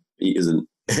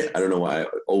I don't know why,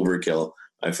 overkill.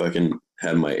 I fucking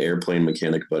had my airplane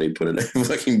mechanic buddy put a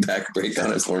fucking back brake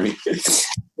on it for me.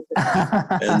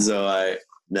 And so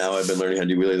now I've been learning how to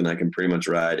do wheelies, and I can pretty much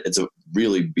ride. It's a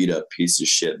really beat up piece of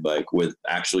shit bike with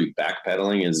actually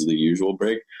backpedaling is the usual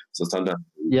brake. So sometimes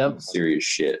serious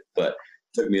shit, but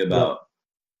it took me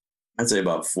I'd say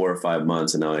about 4 or 5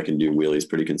 months, and now I can do wheelies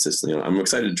pretty consistently. I'm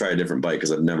excited to try a different bike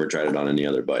because I've never tried it on any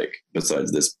other bike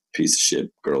besides this piece of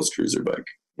shit girl's cruiser bike.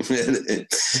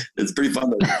 It's pretty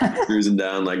fun cruising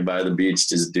down like by the beach,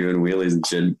 just doing wheelies and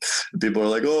shit. And people are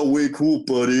like, "Oh, way cool,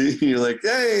 buddy!" And you're like,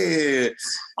 "Hey!"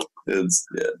 It's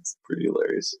pretty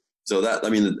hilarious. So that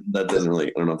doesn't really,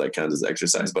 I don't know if that counts as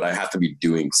exercise, but I have to be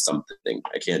doing something.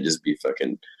 I can't just be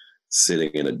fucking sitting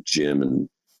in a gym and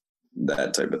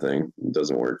that type of thing. It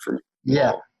doesn't work for me.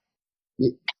 Yeah.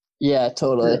 Yeah,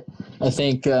 totally. I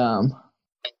think,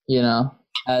 you know,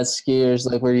 as skiers,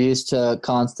 like we're used to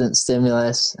constant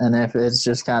stimulus, and if it's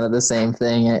just kind of the same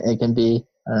thing, it can be,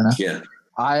 I don't know. Yeah.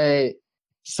 I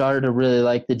started to really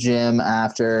like the gym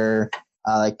after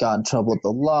I like got in trouble with the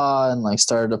law and like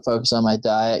started to focus on my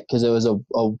diet, because it was a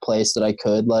place that I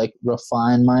could like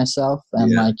refine myself,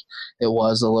 and like it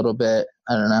was a little bit,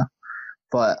 I don't know.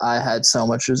 But I had so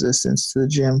much resistance to the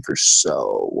gym for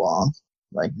so long.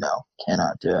 Like, no,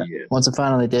 cannot do it. Yeah. Once I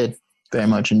finally did, very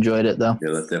much enjoyed it, though.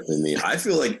 Yeah, that's definitely me. I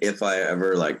feel like if I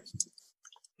ever, like,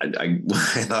 I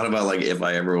thought about, like, if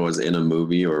I ever was in a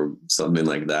movie or something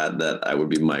like that, that I would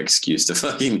be my excuse to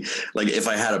fucking, like, if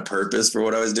I had a purpose for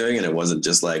what I was doing and it wasn't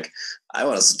just, like, I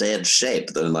want to stay in shape,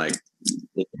 then, like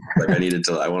I needed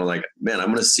to, I want to, like, man, I'm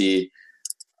going to see,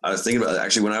 I was thinking about,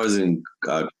 actually, when I was in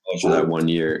college for that 1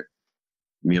 year,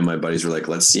 me and my buddies were like,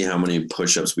 let's see how many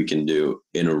push-ups we can do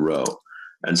in a row.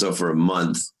 And so for a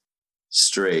month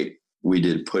straight, we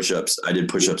did push-ups. I did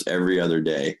push-ups every other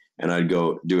day, and I'd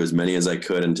go do as many as I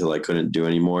could until I couldn't do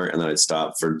anymore. And then I'd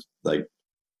stop for like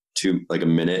a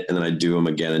minute, and then I'd do them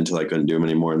again until I couldn't do them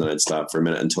anymore. And then I'd stop for a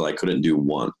minute until I couldn't do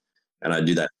one. And I'd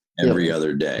do that every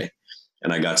other day.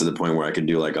 And I got to the point where I could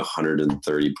do like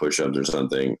 130 push-ups or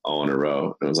something all in a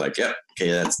row. And I was like, yep, okay,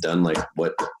 that's done. Like,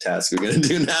 what task are we going to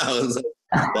do now? That's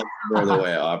more the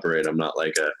way I operate. I'm not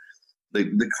like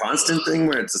the constant thing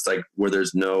where it's just like where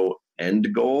there's no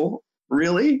end goal,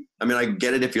 really. I mean, I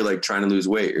get it if you're like trying to lose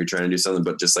weight or you're trying to do something,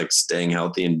 but just like staying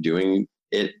healthy and doing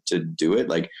it to do it,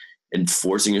 like, and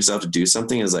forcing yourself to do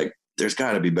something is like, there's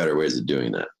got to be better ways of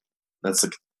doing that. That's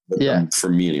like, for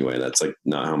me anyway, that's like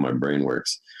not how my brain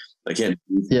works. I can't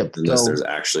do it unless there's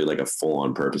actually like a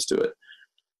full-on purpose to it.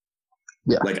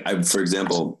 Yeah. Like for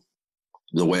example,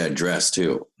 the way I dress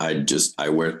too, I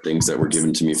wear things that were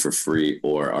given to me for free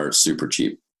or are super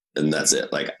cheap. and that's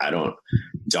it. Like,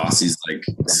 Jossie's like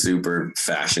super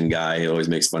fashion guy. He always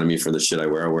makes fun of me for the shit I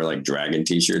wear. I wear like dragon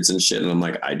t-shirts and shit. And I'm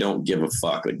like, I don't give a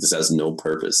fuck. Like, this has no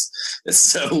purpose. It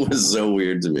was so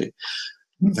weird to me.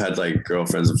 I've had like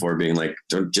girlfriends before being like,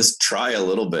 just try a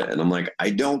little bit. And I'm like,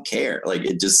 I don't care. Like,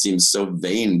 it just seems so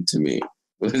vain to me.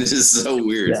 It's just so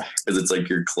weird because it's like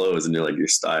your clothes and you're like your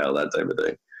style, that type of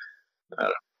thing.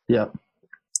 Yep.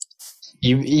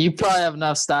 You probably have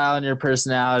enough style in your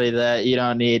personality that you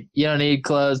don't need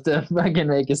clothes to fucking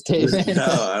make a statement. No,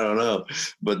 I don't know.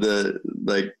 But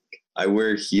I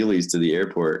wear Heelys to the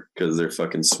airport because they're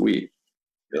fucking sweet.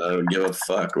 I don't give a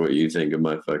fuck what you think of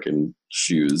my fucking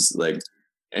shoes. Like,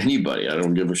 anybody, I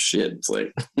don't give a shit. It's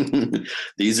like,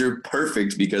 these are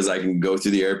perfect because I can go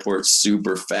through the airport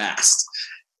super fast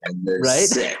and they're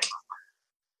sick.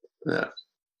 Yeah.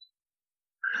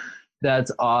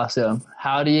 That's awesome.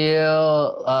 How do you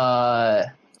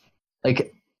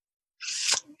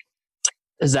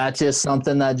is that just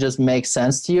something that just makes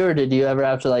sense to you, or did you ever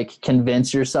have to like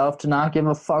convince yourself to not give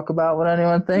a fuck about what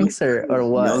anyone thinks, or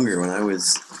what? Younger, when I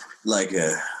was like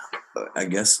I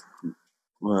guess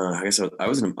I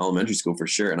was in elementary school for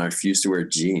sure, and I refused to wear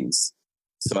jeans.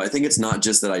 So I think it's not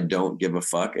just that I don't give a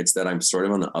fuck, it's that I'm sort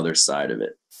of on the other side of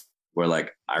it, where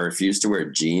like I refuse to wear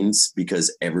jeans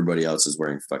because everybody else is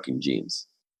wearing fucking jeans.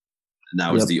 And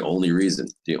that was the only reason.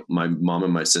 My mom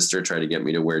and my sister tried to get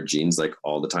me to wear jeans like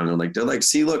all the time. They're like,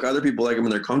 see, look, other people like them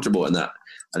and they're comfortable. And that,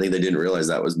 I think they didn't realize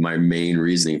that was my main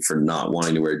reasoning for not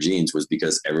wanting to wear jeans, was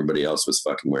because everybody else was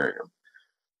fucking wearing them.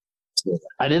 So,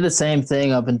 I did the same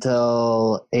thing up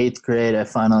until 8th grade. I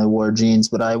finally wore jeans,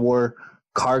 but I wore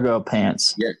cargo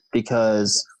pants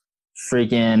because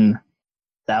freaking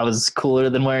that was cooler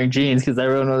than wearing jeans because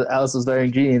everyone else was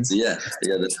wearing jeans.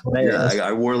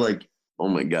 I wore like, oh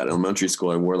my God, elementary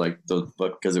school, I wore like those,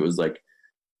 because it was like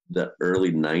the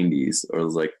early 90s or it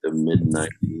was like the mid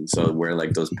 90s. So I'd wear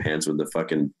like those pants with the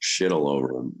fucking shit all over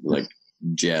them, like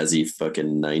jazzy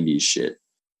fucking 90s shit.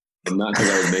 And not because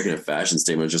I was making a fashion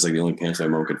statement, it was just like the only pants my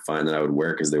mom could find that I would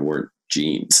wear because they weren't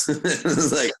jeans. It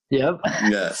was like, yeah.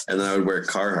 And then I would wear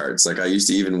Carhartts. Like I used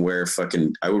to even wear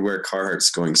I would wear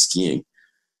Carhartts going skiing.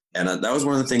 And that was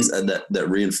one of the things that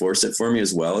reinforced it for me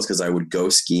as well, is because I would go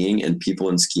skiing and people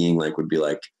in skiing like would be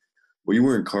like, what are you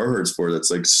wearing Carhartts for?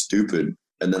 That's like stupid.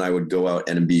 And then I would go out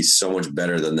and be so much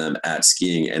better than them at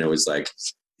skiing. And it was like,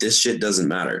 this shit doesn't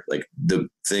matter. Like the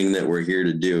thing that we're here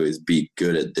to do is be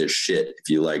good at this shit. If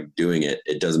you like doing it,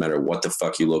 it doesn't matter what the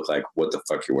fuck you look like, what the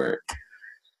fuck you're wearing.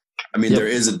 I mean, there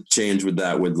is a change with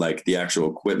that, with like the actual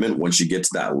equipment. Once you get to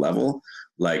that level,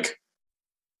 like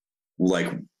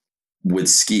with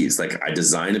skis, like I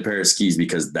designed a pair of skis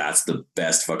because that's the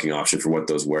best fucking option for what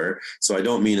those were. So I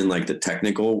don't mean in like in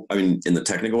the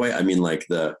technical way, I mean like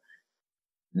the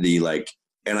like,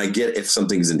 and I get if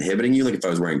something's inhibiting you, like if I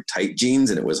was wearing tight jeans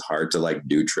and it was hard to like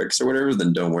do tricks or whatever,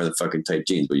 then don't wear the fucking tight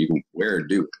jeans, but you can wear a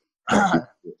Duke.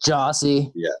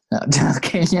 Jossie. Yeah. No,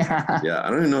 okay, yeah. Yeah. I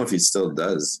don't even know if he still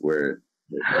does wear it.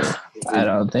 I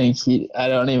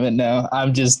don't even know.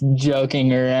 I'm just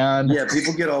joking around. Yeah.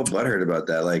 People get all butthurt about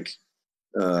that. Like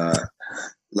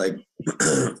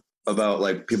about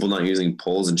like people not using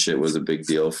poles and shit was a big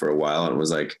deal for a while. And it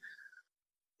was like,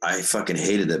 I fucking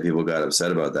hated that people got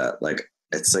upset about that. Like,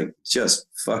 it's like, just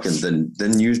fucking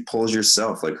then use poles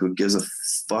yourself. Like, who gives a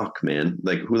fuck, man?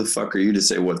 Like, who the fuck are you to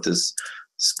say what this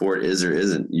sport is or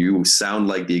isn't? You sound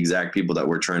like the exact people that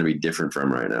we're trying to be different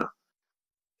from right now.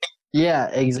 Yeah,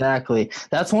 exactly.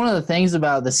 That's one of the things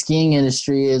about the skiing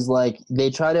industry is like they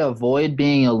try to avoid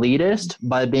being elitist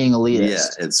by being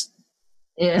elitist.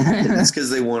 Yeah, it's because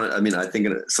they want to. I mean, I think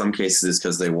in some cases it's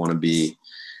because they want to be.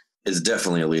 It's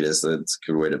definitely elitist. That's a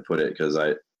good way to put it. Because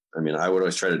I mean, I would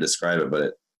always try to describe it,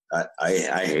 but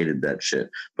I hated that shit.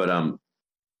 But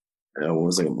what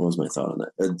was my thought on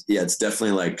that? Yeah, it's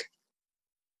definitely like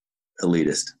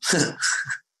elitist.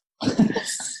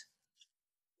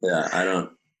 Yeah, I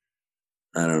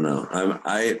don't know.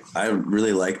 I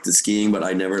really liked the skiing, but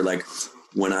I never, like,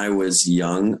 when I was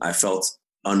young, I felt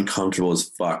uncomfortable as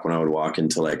fuck when I would walk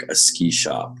into like a ski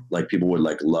shop. Like people would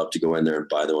like love to go in there and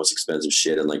buy the most expensive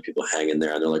shit, and like people hang in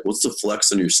there and they're like, what's the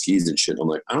flex on your skis and shit? I'm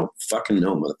like, I don't fucking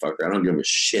know, motherfucker. I don't give a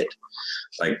shit.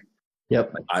 Like,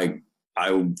 yep. I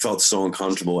felt so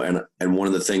uncomfortable, and one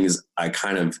of the things I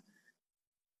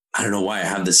don't know why I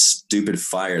have this stupid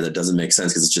fire that doesn't make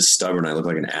sense because it's just stubborn. I look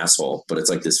like an asshole, but it's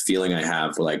like this feeling I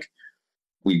have where like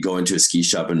we go into a ski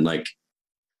shop and like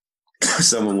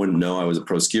someone wouldn't know I was a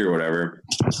pro skier or whatever.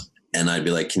 And I'd be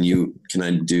like, can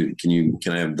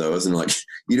I have those? And like,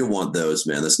 you don't want those,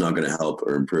 man. That's not going to help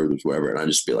or improve whatever. And I'd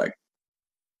just be like,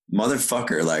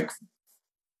 motherfucker, like,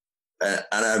 and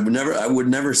I would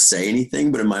never say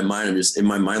anything, but in my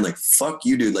mind, like, fuck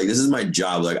you, dude. Like, this is my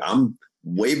job. Like, I'm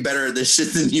way better at this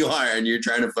shit than you are. And you're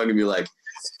trying to fucking be like,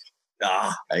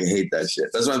 I hate that shit.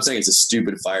 That's what I'm saying. It's a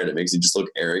stupid fire that makes you just look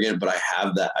arrogant. But I've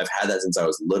had that since I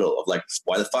was little of like,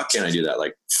 why the fuck can't I do that?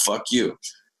 Like, fuck you.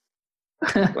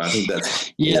 I think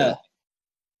that's, yeah.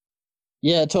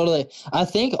 Yeah, totally. I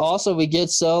think also we get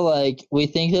so like we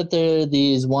think that there are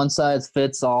these one size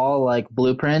fits all like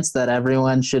blueprints that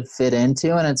everyone should fit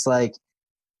into, and it's like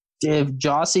if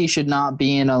Jossie should not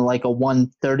be in a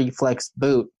 130 flex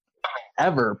boot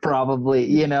ever, probably,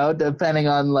 depending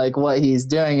on like what he's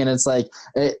doing, and it's like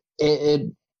it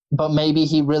but maybe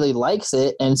he really likes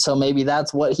it, and so maybe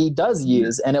that's what he does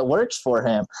use and it works for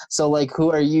him. So like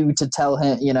who are you to tell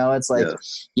him, it's like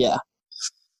yeah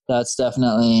that's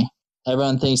definitely.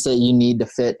 Everyone thinks that you need to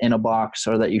fit in a box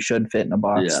or that you should fit in a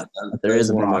box. Yeah, there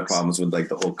is one of my problems with like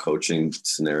the whole coaching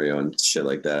scenario and shit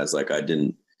like that. Is like I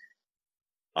didn't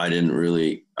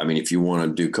really. I mean, if you want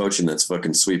to do coaching, that's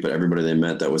fucking sweet. But everybody they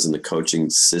met that was in the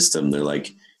coaching system, they're like,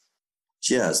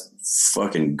 just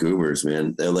fucking goobers,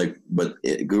 man. They're like,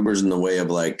 goobers in the way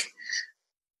of like,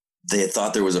 they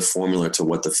thought there was a formula to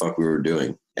what the fuck we were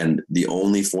doing. And the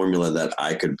only formula that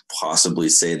I could possibly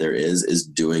say there is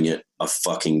doing it a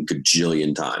fucking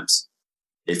gajillion times.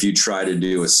 If you try to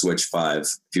do a switch 5,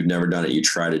 if you've never done it, you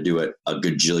try to do it a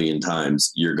gajillion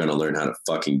times, you're going to learn how to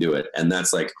fucking do it. And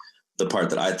that's like the part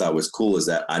that I thought was cool is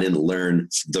that I didn't learn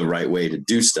the right way to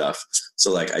do stuff.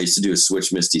 So like I used to do a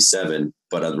switch Misty 7,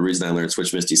 but the reason I learned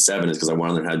switch Misty 7 is because I want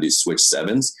to learn how to do switch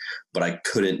 7s, but I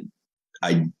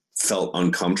felt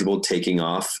uncomfortable taking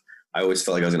off. I always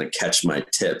felt like I was going to catch my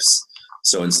tips.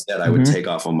 So instead I would take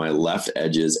off on my left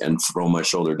edges and throw my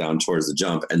shoulder down towards the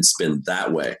jump and spin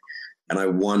that way. And I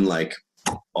won like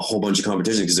a whole bunch of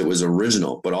competitions because it was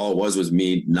original, but all it was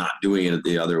me not doing it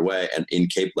the other way and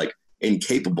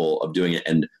incapable of doing it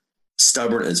and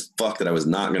stubborn as fuck that I was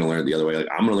not going to learn it the other way. Like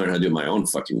I'm going to learn how to do it my own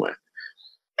fucking way.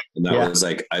 And that was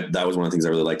like, that was one of the things I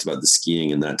really liked about the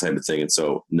skiing and that type of thing. And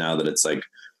so now that it's like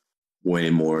way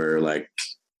more like,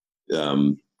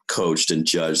 coached and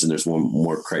judged and there's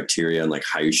more criteria and like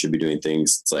how you should be doing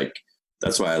things. It's like,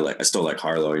 that's why I still like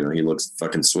Harlow, he looks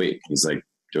fucking sweet. He's like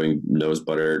doing nose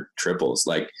butter triples.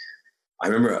 Like I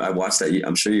remember I watched that.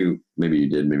 I'm sure maybe you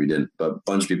did, maybe you didn't, but a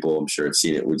bunch of people I'm sure have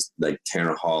seen it. It was like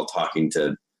Tanner Hall talking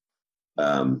to,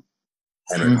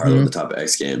 Henrik Harlow at the top of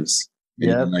X Games.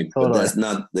 Yeah, like, totally. But that's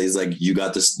not, he's like, you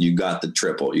got this, you got the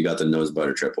triple, you got the nose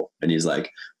butter triple. And he's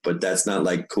like, but that's not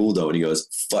like cool though. And he goes,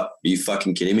 fuck, are you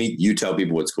fucking kidding me? You tell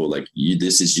people what's cool. Like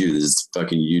this is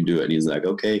fucking, you do it. And he's like,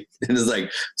 okay. And it's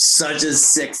like such a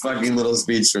sick fucking little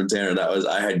speech from Tanner.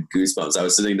 I had goosebumps. I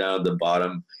was sitting down at the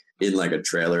bottom in like a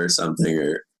trailer or something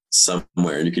or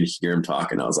somewhere and you could hear him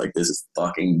talking. I was like, this is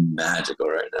fucking magical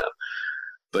right now.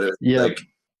 But it was like,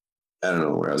 I don't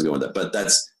know where I was going with that, but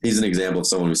he's an example of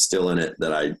someone who's still in it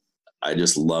that I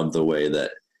just love the way that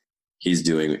he's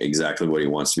doing exactly what he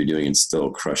wants to be doing and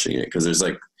still crushing it. Cause there's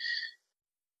like,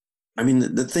 I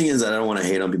mean, the thing is that I don't want to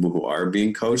hate on people who are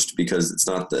being coached because it's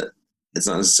not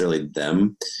necessarily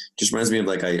them. It just reminds me of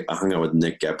like, I hung out with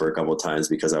Nick Gepper a couple of times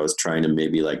because I was trying to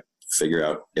maybe like figure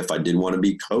out if I did want to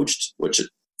be coached, which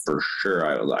for sure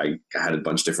I had a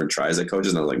bunch of different tries at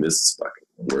coaches and I was like, this is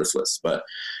fucking worthless. But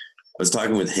I was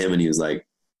talking with him and he was like,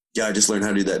 yeah, I just learned how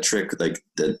to do that trick like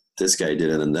that this guy did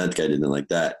and then that guy did it like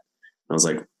that. And I was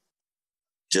like,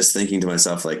 just thinking to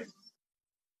myself, like,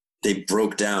 they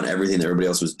broke down everything that everybody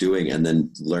else was doing and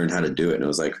then learned how to do it. And I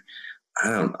was like,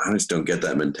 I just don't get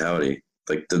that mentality.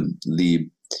 Like the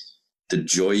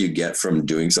joy you get from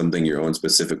doing something your own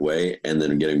specific way and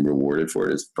then getting rewarded for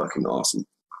it is fucking awesome.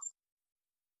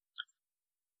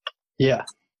 Yeah.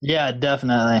 Yeah,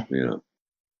 definitely.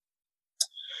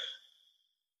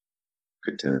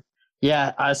 Good time.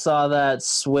 Yeah, I saw that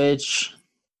switch.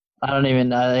 I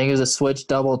think it was a switch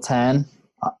double 10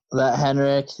 that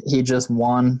Henrik, he just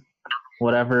won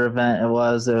whatever event it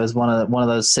was. It was one of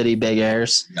those city big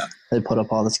airs. Yeah. They put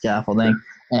up all the scaffolding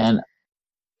and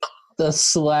the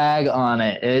slag on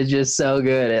it is just so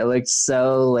good. It looks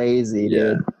so lazy,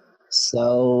 dude.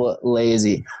 So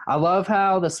lazy. I love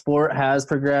how the sport has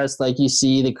progressed. Like you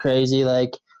see the crazy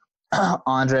like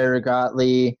Andre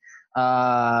Rigatli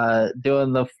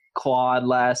doing the quad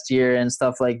last year and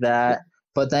stuff like that.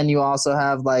 But then you also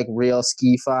have like real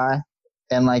ski-fi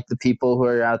and like the people who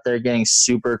are out there getting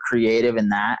super creative in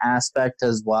that aspect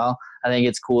as well. I think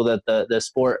it's cool that the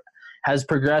sport has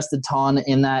progressed a ton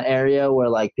in that area where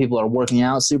like people are working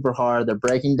out super hard. They're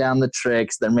breaking down the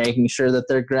tricks. They're making sure that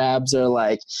their grabs are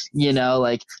like,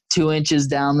 like 2 inches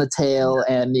down the tail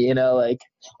and, like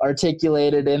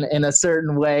articulated in a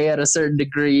certain way at a certain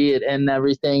degree and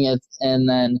everything. And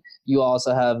then you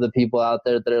also have the people out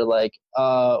there that are like,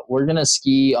 we're going to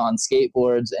ski on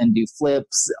skateboards and do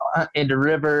flips into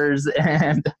rivers.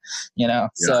 And,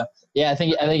 so yeah, I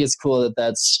think it's cool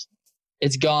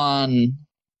it's gone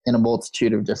in a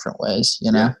multitude of different ways,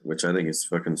 Yeah, which I think is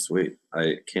fucking sweet.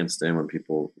 I can't stand when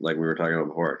people, like we were talking about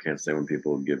before, I can't stand when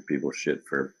people give people shit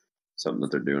for something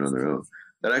that they're doing on their own.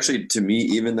 That actually, to me,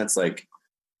 even that's like,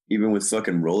 even with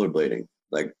fucking rollerblading,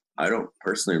 like I don't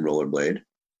personally rollerblade,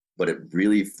 but it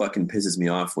really fucking pisses me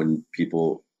off when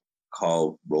people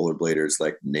call rollerbladers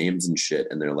like names and shit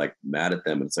and they're like mad at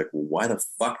them. And it's like, well, why the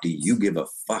fuck do you give a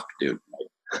fuck, dude?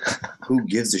 Who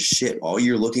gives a shit? All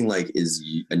you're looking like is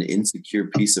an insecure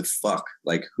piece of fuck.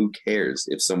 Like, who cares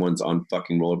if someone's on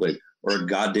fucking rollerblade or a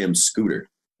goddamn scooter?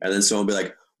 And then someone will be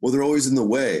like, well, they're always in the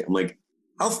way. I'm like,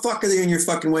 how fuck are they in your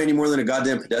fucking way any more than a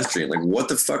goddamn pedestrian? Like, what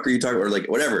the fuck are you talking about? Or like,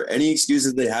 whatever, any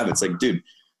excuses they have. It's like, dude,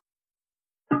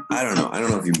 I don't know. I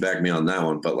don't know if you back me on that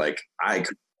one, but like,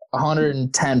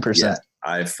 110%. Yeah,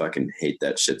 I fucking hate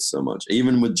that shit so much.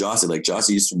 Even with Jossie, like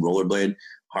Jossie used to rollerblade,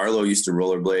 Harlow used to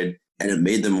rollerblade, and it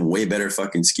made them way better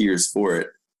fucking skiers for it.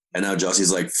 And now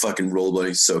Jossie's like, fucking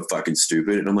rollerblading so fucking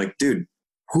stupid. And I'm like, dude,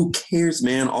 who cares,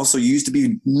 man? Also, you used to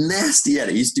be nasty at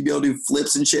it. You used to be able to do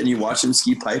flips and shit, and you watch him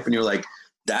ski pipe, and you're like,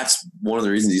 that's one of the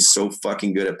reasons he's so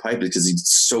fucking good at pipe, is because he's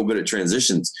so good at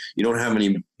transitions. You don't have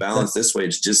any balance this way.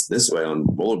 It's just this way on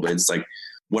rollerblades. It's like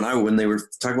when they were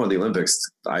talking about the Olympics,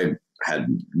 I had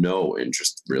no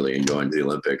interest really in going to the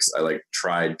Olympics. I like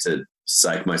tried to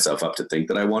psych myself up to think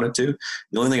that I wanted to.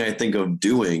 The only thing I think of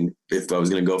doing if I was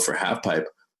going to go for half pipe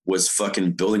was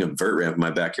fucking building a vert ramp in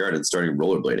my backyard and starting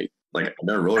rollerblading. Like, I've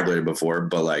never rollerbladed before,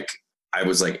 but like, I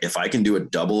was like, if I can do a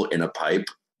double in a pipe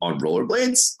on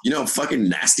rollerblades, you know how fucking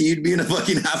nasty you'd be in a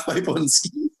fucking half pipe on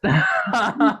ski. Right?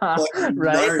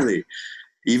 Gnarly.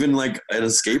 Even like at a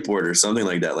skateboard or something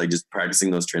like that, like just practicing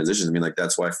those transitions. I mean, like,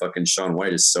 that's why fucking Shaun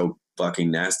White is so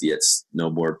fucking nasty at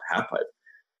snowboard half pipe.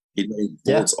 He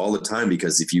bolts all the time,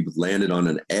 because if you landed on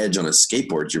an edge on a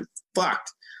skateboard, you're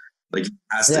fucked. Like,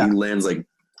 he lands like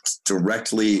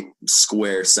directly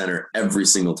square center every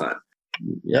single time.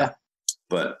 Yeah.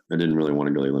 But I didn't really want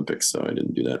to go to the Olympics, so I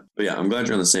didn't do that. But yeah, I'm glad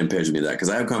you're on the same page with me that, because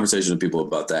I have conversations with people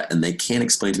about that, and they can't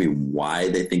explain to me why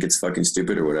they think it's fucking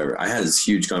stupid or whatever. I had this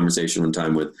huge conversation one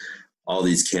time with all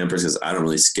these campers, because I don't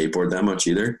really skateboard that much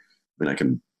either. I mean, I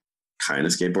can kind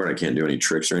of skateboard. I can't do any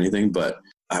tricks or anything, but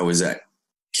I was at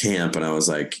camp and I was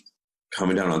like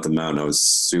coming down off the mountain. I was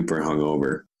super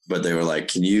hungover, but they were like,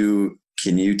 can you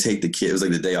take the kid? It was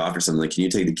like the day off or something. Like, can you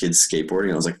take the kids skateboarding?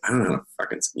 And I was like, I don't know how to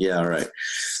fucking, yeah, all right.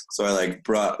 So I like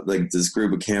brought like this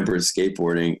group of campers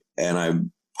skateboarding, and I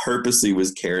purposely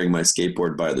was carrying my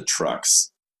skateboard by the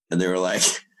trucks. And they were like,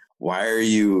 why are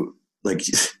you like,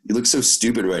 you look so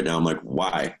stupid right now. I'm like,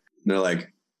 why? And they're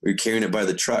like, we're carrying it by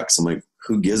the trucks. I'm like,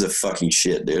 who gives a fucking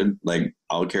shit, dude? Like,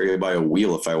 I'll carry it by a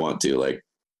wheel if I want to. Like,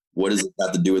 what does it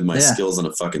have to do with my skills on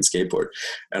a fucking skateboard?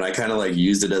 And I kind of like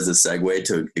used it as a segue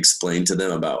to explain to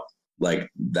them about like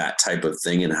that type of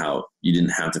thing and how you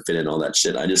didn't have to fit in all that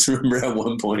shit. I just remember at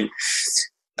one point,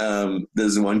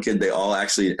 there's one kid, they all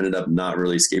actually ended up not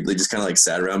really skateboarding. They just kind of like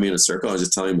sat around me in a circle. I was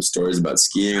just telling them stories about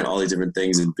skiing and all these different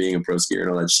things and being a pro skier and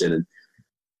all that shit.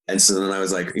 And so then I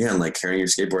was like, yeah, and like carrying your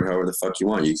skateboard however the fuck you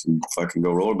want. You can fucking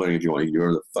go rollerblading if you want. You can do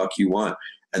whatever the fuck you want.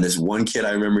 And this one kid,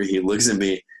 I remember, he looks at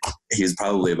me. He's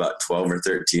probably about 12 or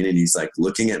 13, and he's like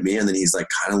looking at me, and then he's like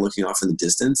kind of looking off in the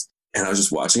distance. And I was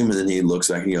just watching him, and then he looks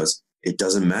back and he goes, "It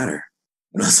doesn't matter."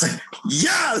 And I was like,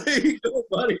 "Yeah, there you go,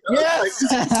 buddy." Yes.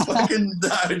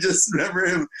 I just remember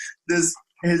him.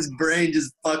 His brain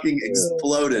just fucking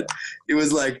exploded. He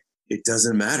was like, "It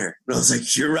doesn't matter." And I was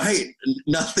like, "You're right.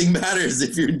 Nothing matters.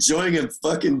 If you're enjoying it,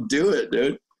 fucking do it,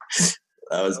 dude."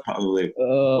 That was probably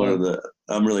one of the.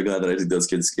 I'm really glad that I took those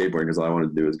kids skateboarding, because all I wanted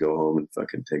to do was go home and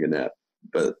fucking take a nap.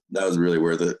 But that was really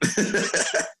worth it.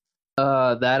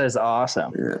 That is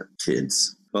awesome. Yeah,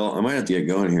 kids. Well, I might have to get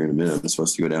going here in a minute. I'm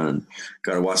supposed to go down and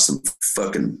gotta watch some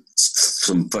fucking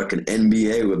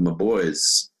NBA with my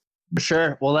boys.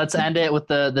 Sure. Well, let's end it with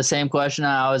the same question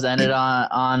I always end it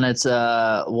on. It's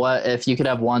what if you could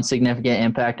have one significant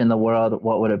impact in the world?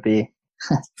 What would it be?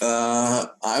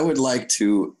 I would like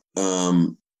to.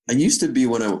 I used to be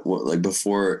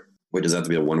before. Wait, does that have to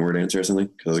be a one-word answer or something?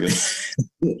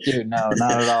 Dude, no,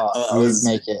 not at all.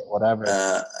 Make it whatever.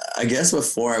 I guess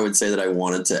before I would say that I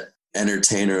wanted to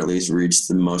entertain or at least reach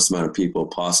the most amount of people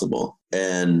possible.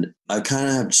 And I kind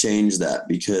of have changed that,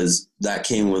 because that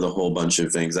came with a whole bunch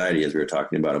of anxiety, as we were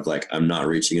talking about, of like, I'm not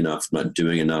reaching enough, I'm not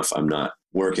doing enough, I'm not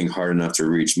working hard enough to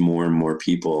reach more and more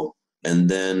people. And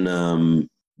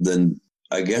then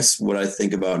I guess what I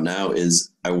think about now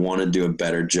is I want to do a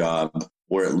better job,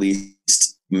 or at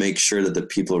least make sure that the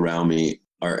people around me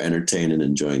are entertained and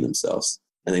enjoying themselves.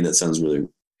 I think that sounds really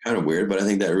kind of weird, but I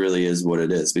think that really is what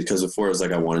it is. Because before it was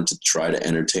like I wanted to try to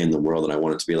entertain the world, and I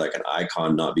wanted to be like an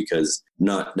icon,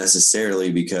 not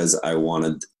necessarily because I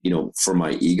wanted, for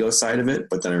my ego side of it.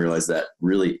 But then I realized that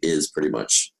really is pretty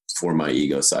much for my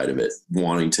ego side of it,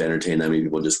 wanting to entertain that many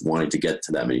people, just wanting to get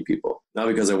to that many people. Not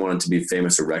because I wanted to be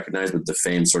famous or recognized, but the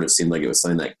fame sort of seemed like it was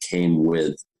something that came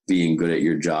with being good at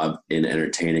your job in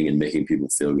entertaining and making people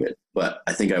feel good. But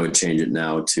I think I would change it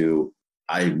now to,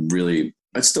 I'd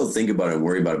still think about it and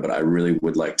worry about it, but I really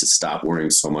would like to stop worrying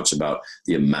so much about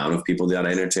the amount of people that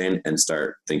I entertain and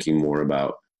start thinking more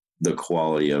about the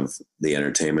quality of the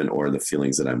entertainment or the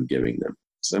feelings that I'm giving them.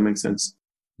 Does that make sense?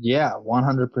 Yeah,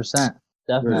 100%.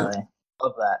 Definitely.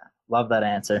 Yeah. Love that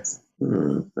answer.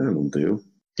 That'll do.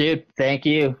 Dude, thank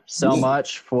you so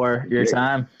much for your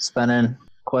time, spending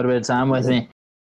quite a bit of time with me.